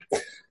adjustable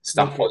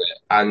stuff on it,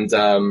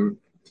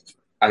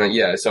 and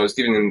yeah, so I was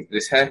giving him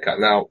this haircut.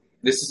 Now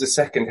this is the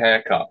second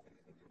haircut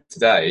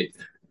today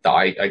that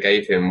I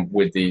gave him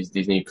with these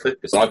new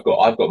clippers. I've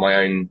got my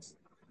own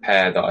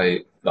pair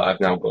that I've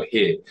now got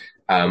here,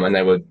 and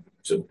they were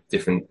sort of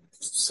different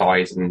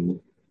size and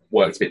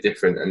worked a bit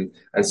different,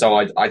 and so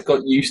I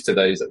got used to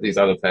these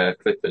other pair of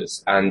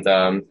clippers,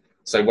 and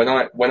so when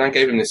I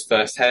gave him this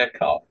first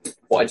haircut,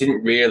 what I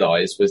didn't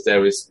realise was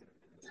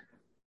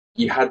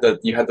you had the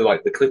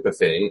like the clipper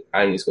thing,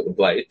 and it's got the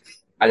blade,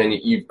 and then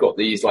you've got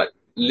these like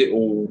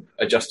little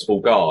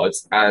adjustable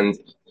guards, and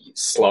it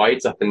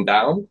slides up and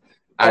down,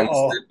 and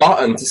the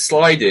button to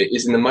slide it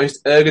is in the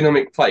most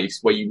ergonomic place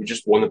where you would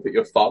just want to put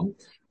your thumb,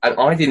 and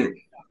I didn't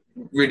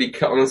really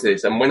cut onto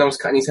this, and when I was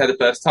cutting his hair the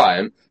first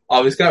time,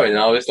 I was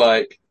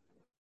like,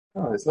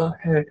 oh, there's not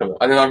hair coming,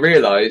 and then I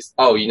realised,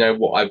 oh, you know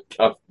what,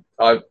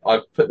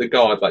 I've put the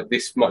guard like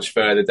this much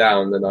further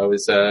down than I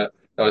was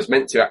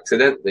meant to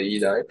accidentally,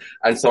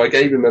 and so I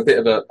gave him a bit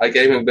of a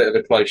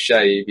close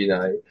shave,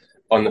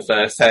 on the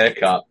first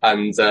haircut,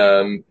 and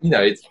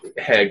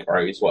hair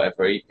grows,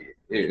 whatever.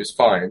 It was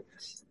fine.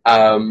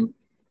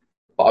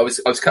 But I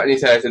was cutting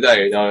his hair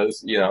today, and I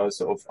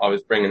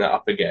was bringing that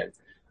up again,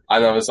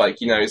 and I was like,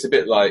 it's a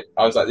bit like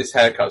I was like, this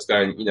haircut's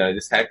going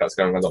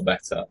a lot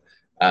better.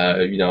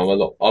 I'm a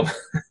lot.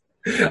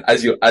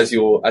 As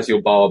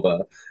your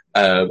barber,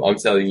 I'm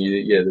telling you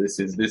that yeah, this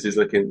is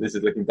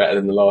looking better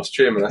than the last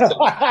trim. And I said,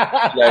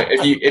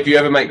 if you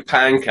ever make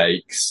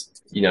pancakes,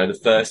 the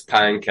first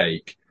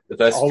pancake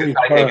is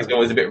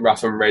always a bit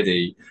rough and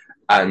ready,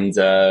 and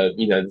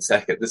the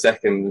second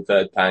and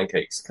third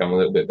pancakes come a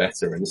little bit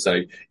better. And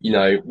so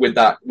with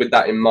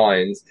that in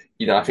mind,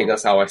 I think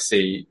that's how I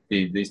see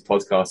these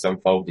podcasts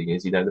unfolding.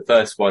 Is the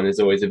first one is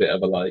always a bit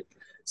of a like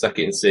suck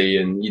it and see,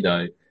 and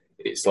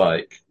it's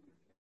like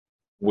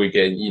we're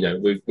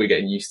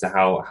getting used to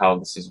how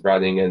this is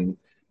running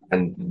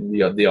and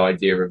the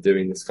idea of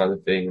doing this kind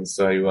of thing. And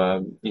so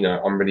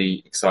I'm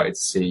really excited to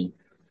see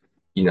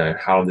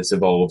how this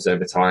evolves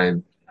over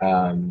time.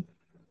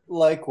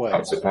 Likewise.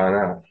 How to plan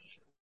out.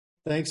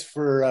 Thanks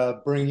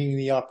for bringing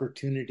the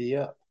opportunity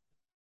up.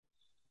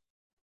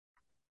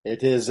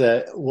 It is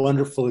a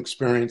wonderful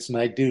experience, and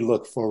I do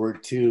look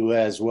forward to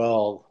as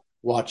well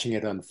watching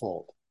it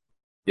unfold.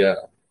 Yeah,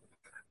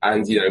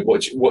 and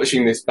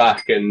watching this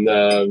back and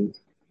and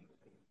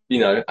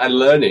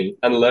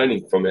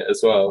learning from it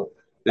as well.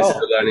 This is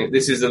a learning.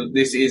 This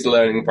is a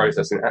learning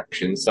process in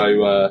action.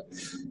 So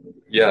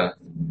yeah.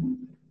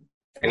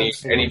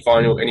 Any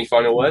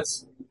final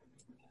words?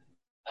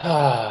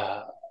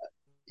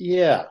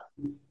 Yeah.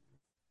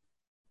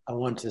 I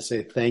want to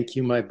say thank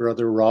you, my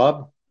brother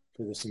Rob,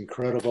 for this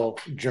incredible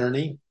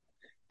journey.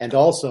 And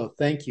also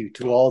thank you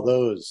to all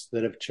those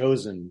that have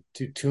chosen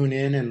to tune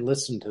in and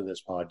listen to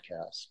this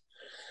podcast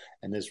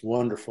and this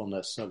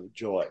wonderfulness of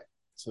joy.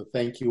 So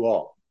thank you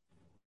all.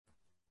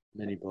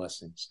 Many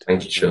blessings.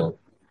 Thank you, Sean.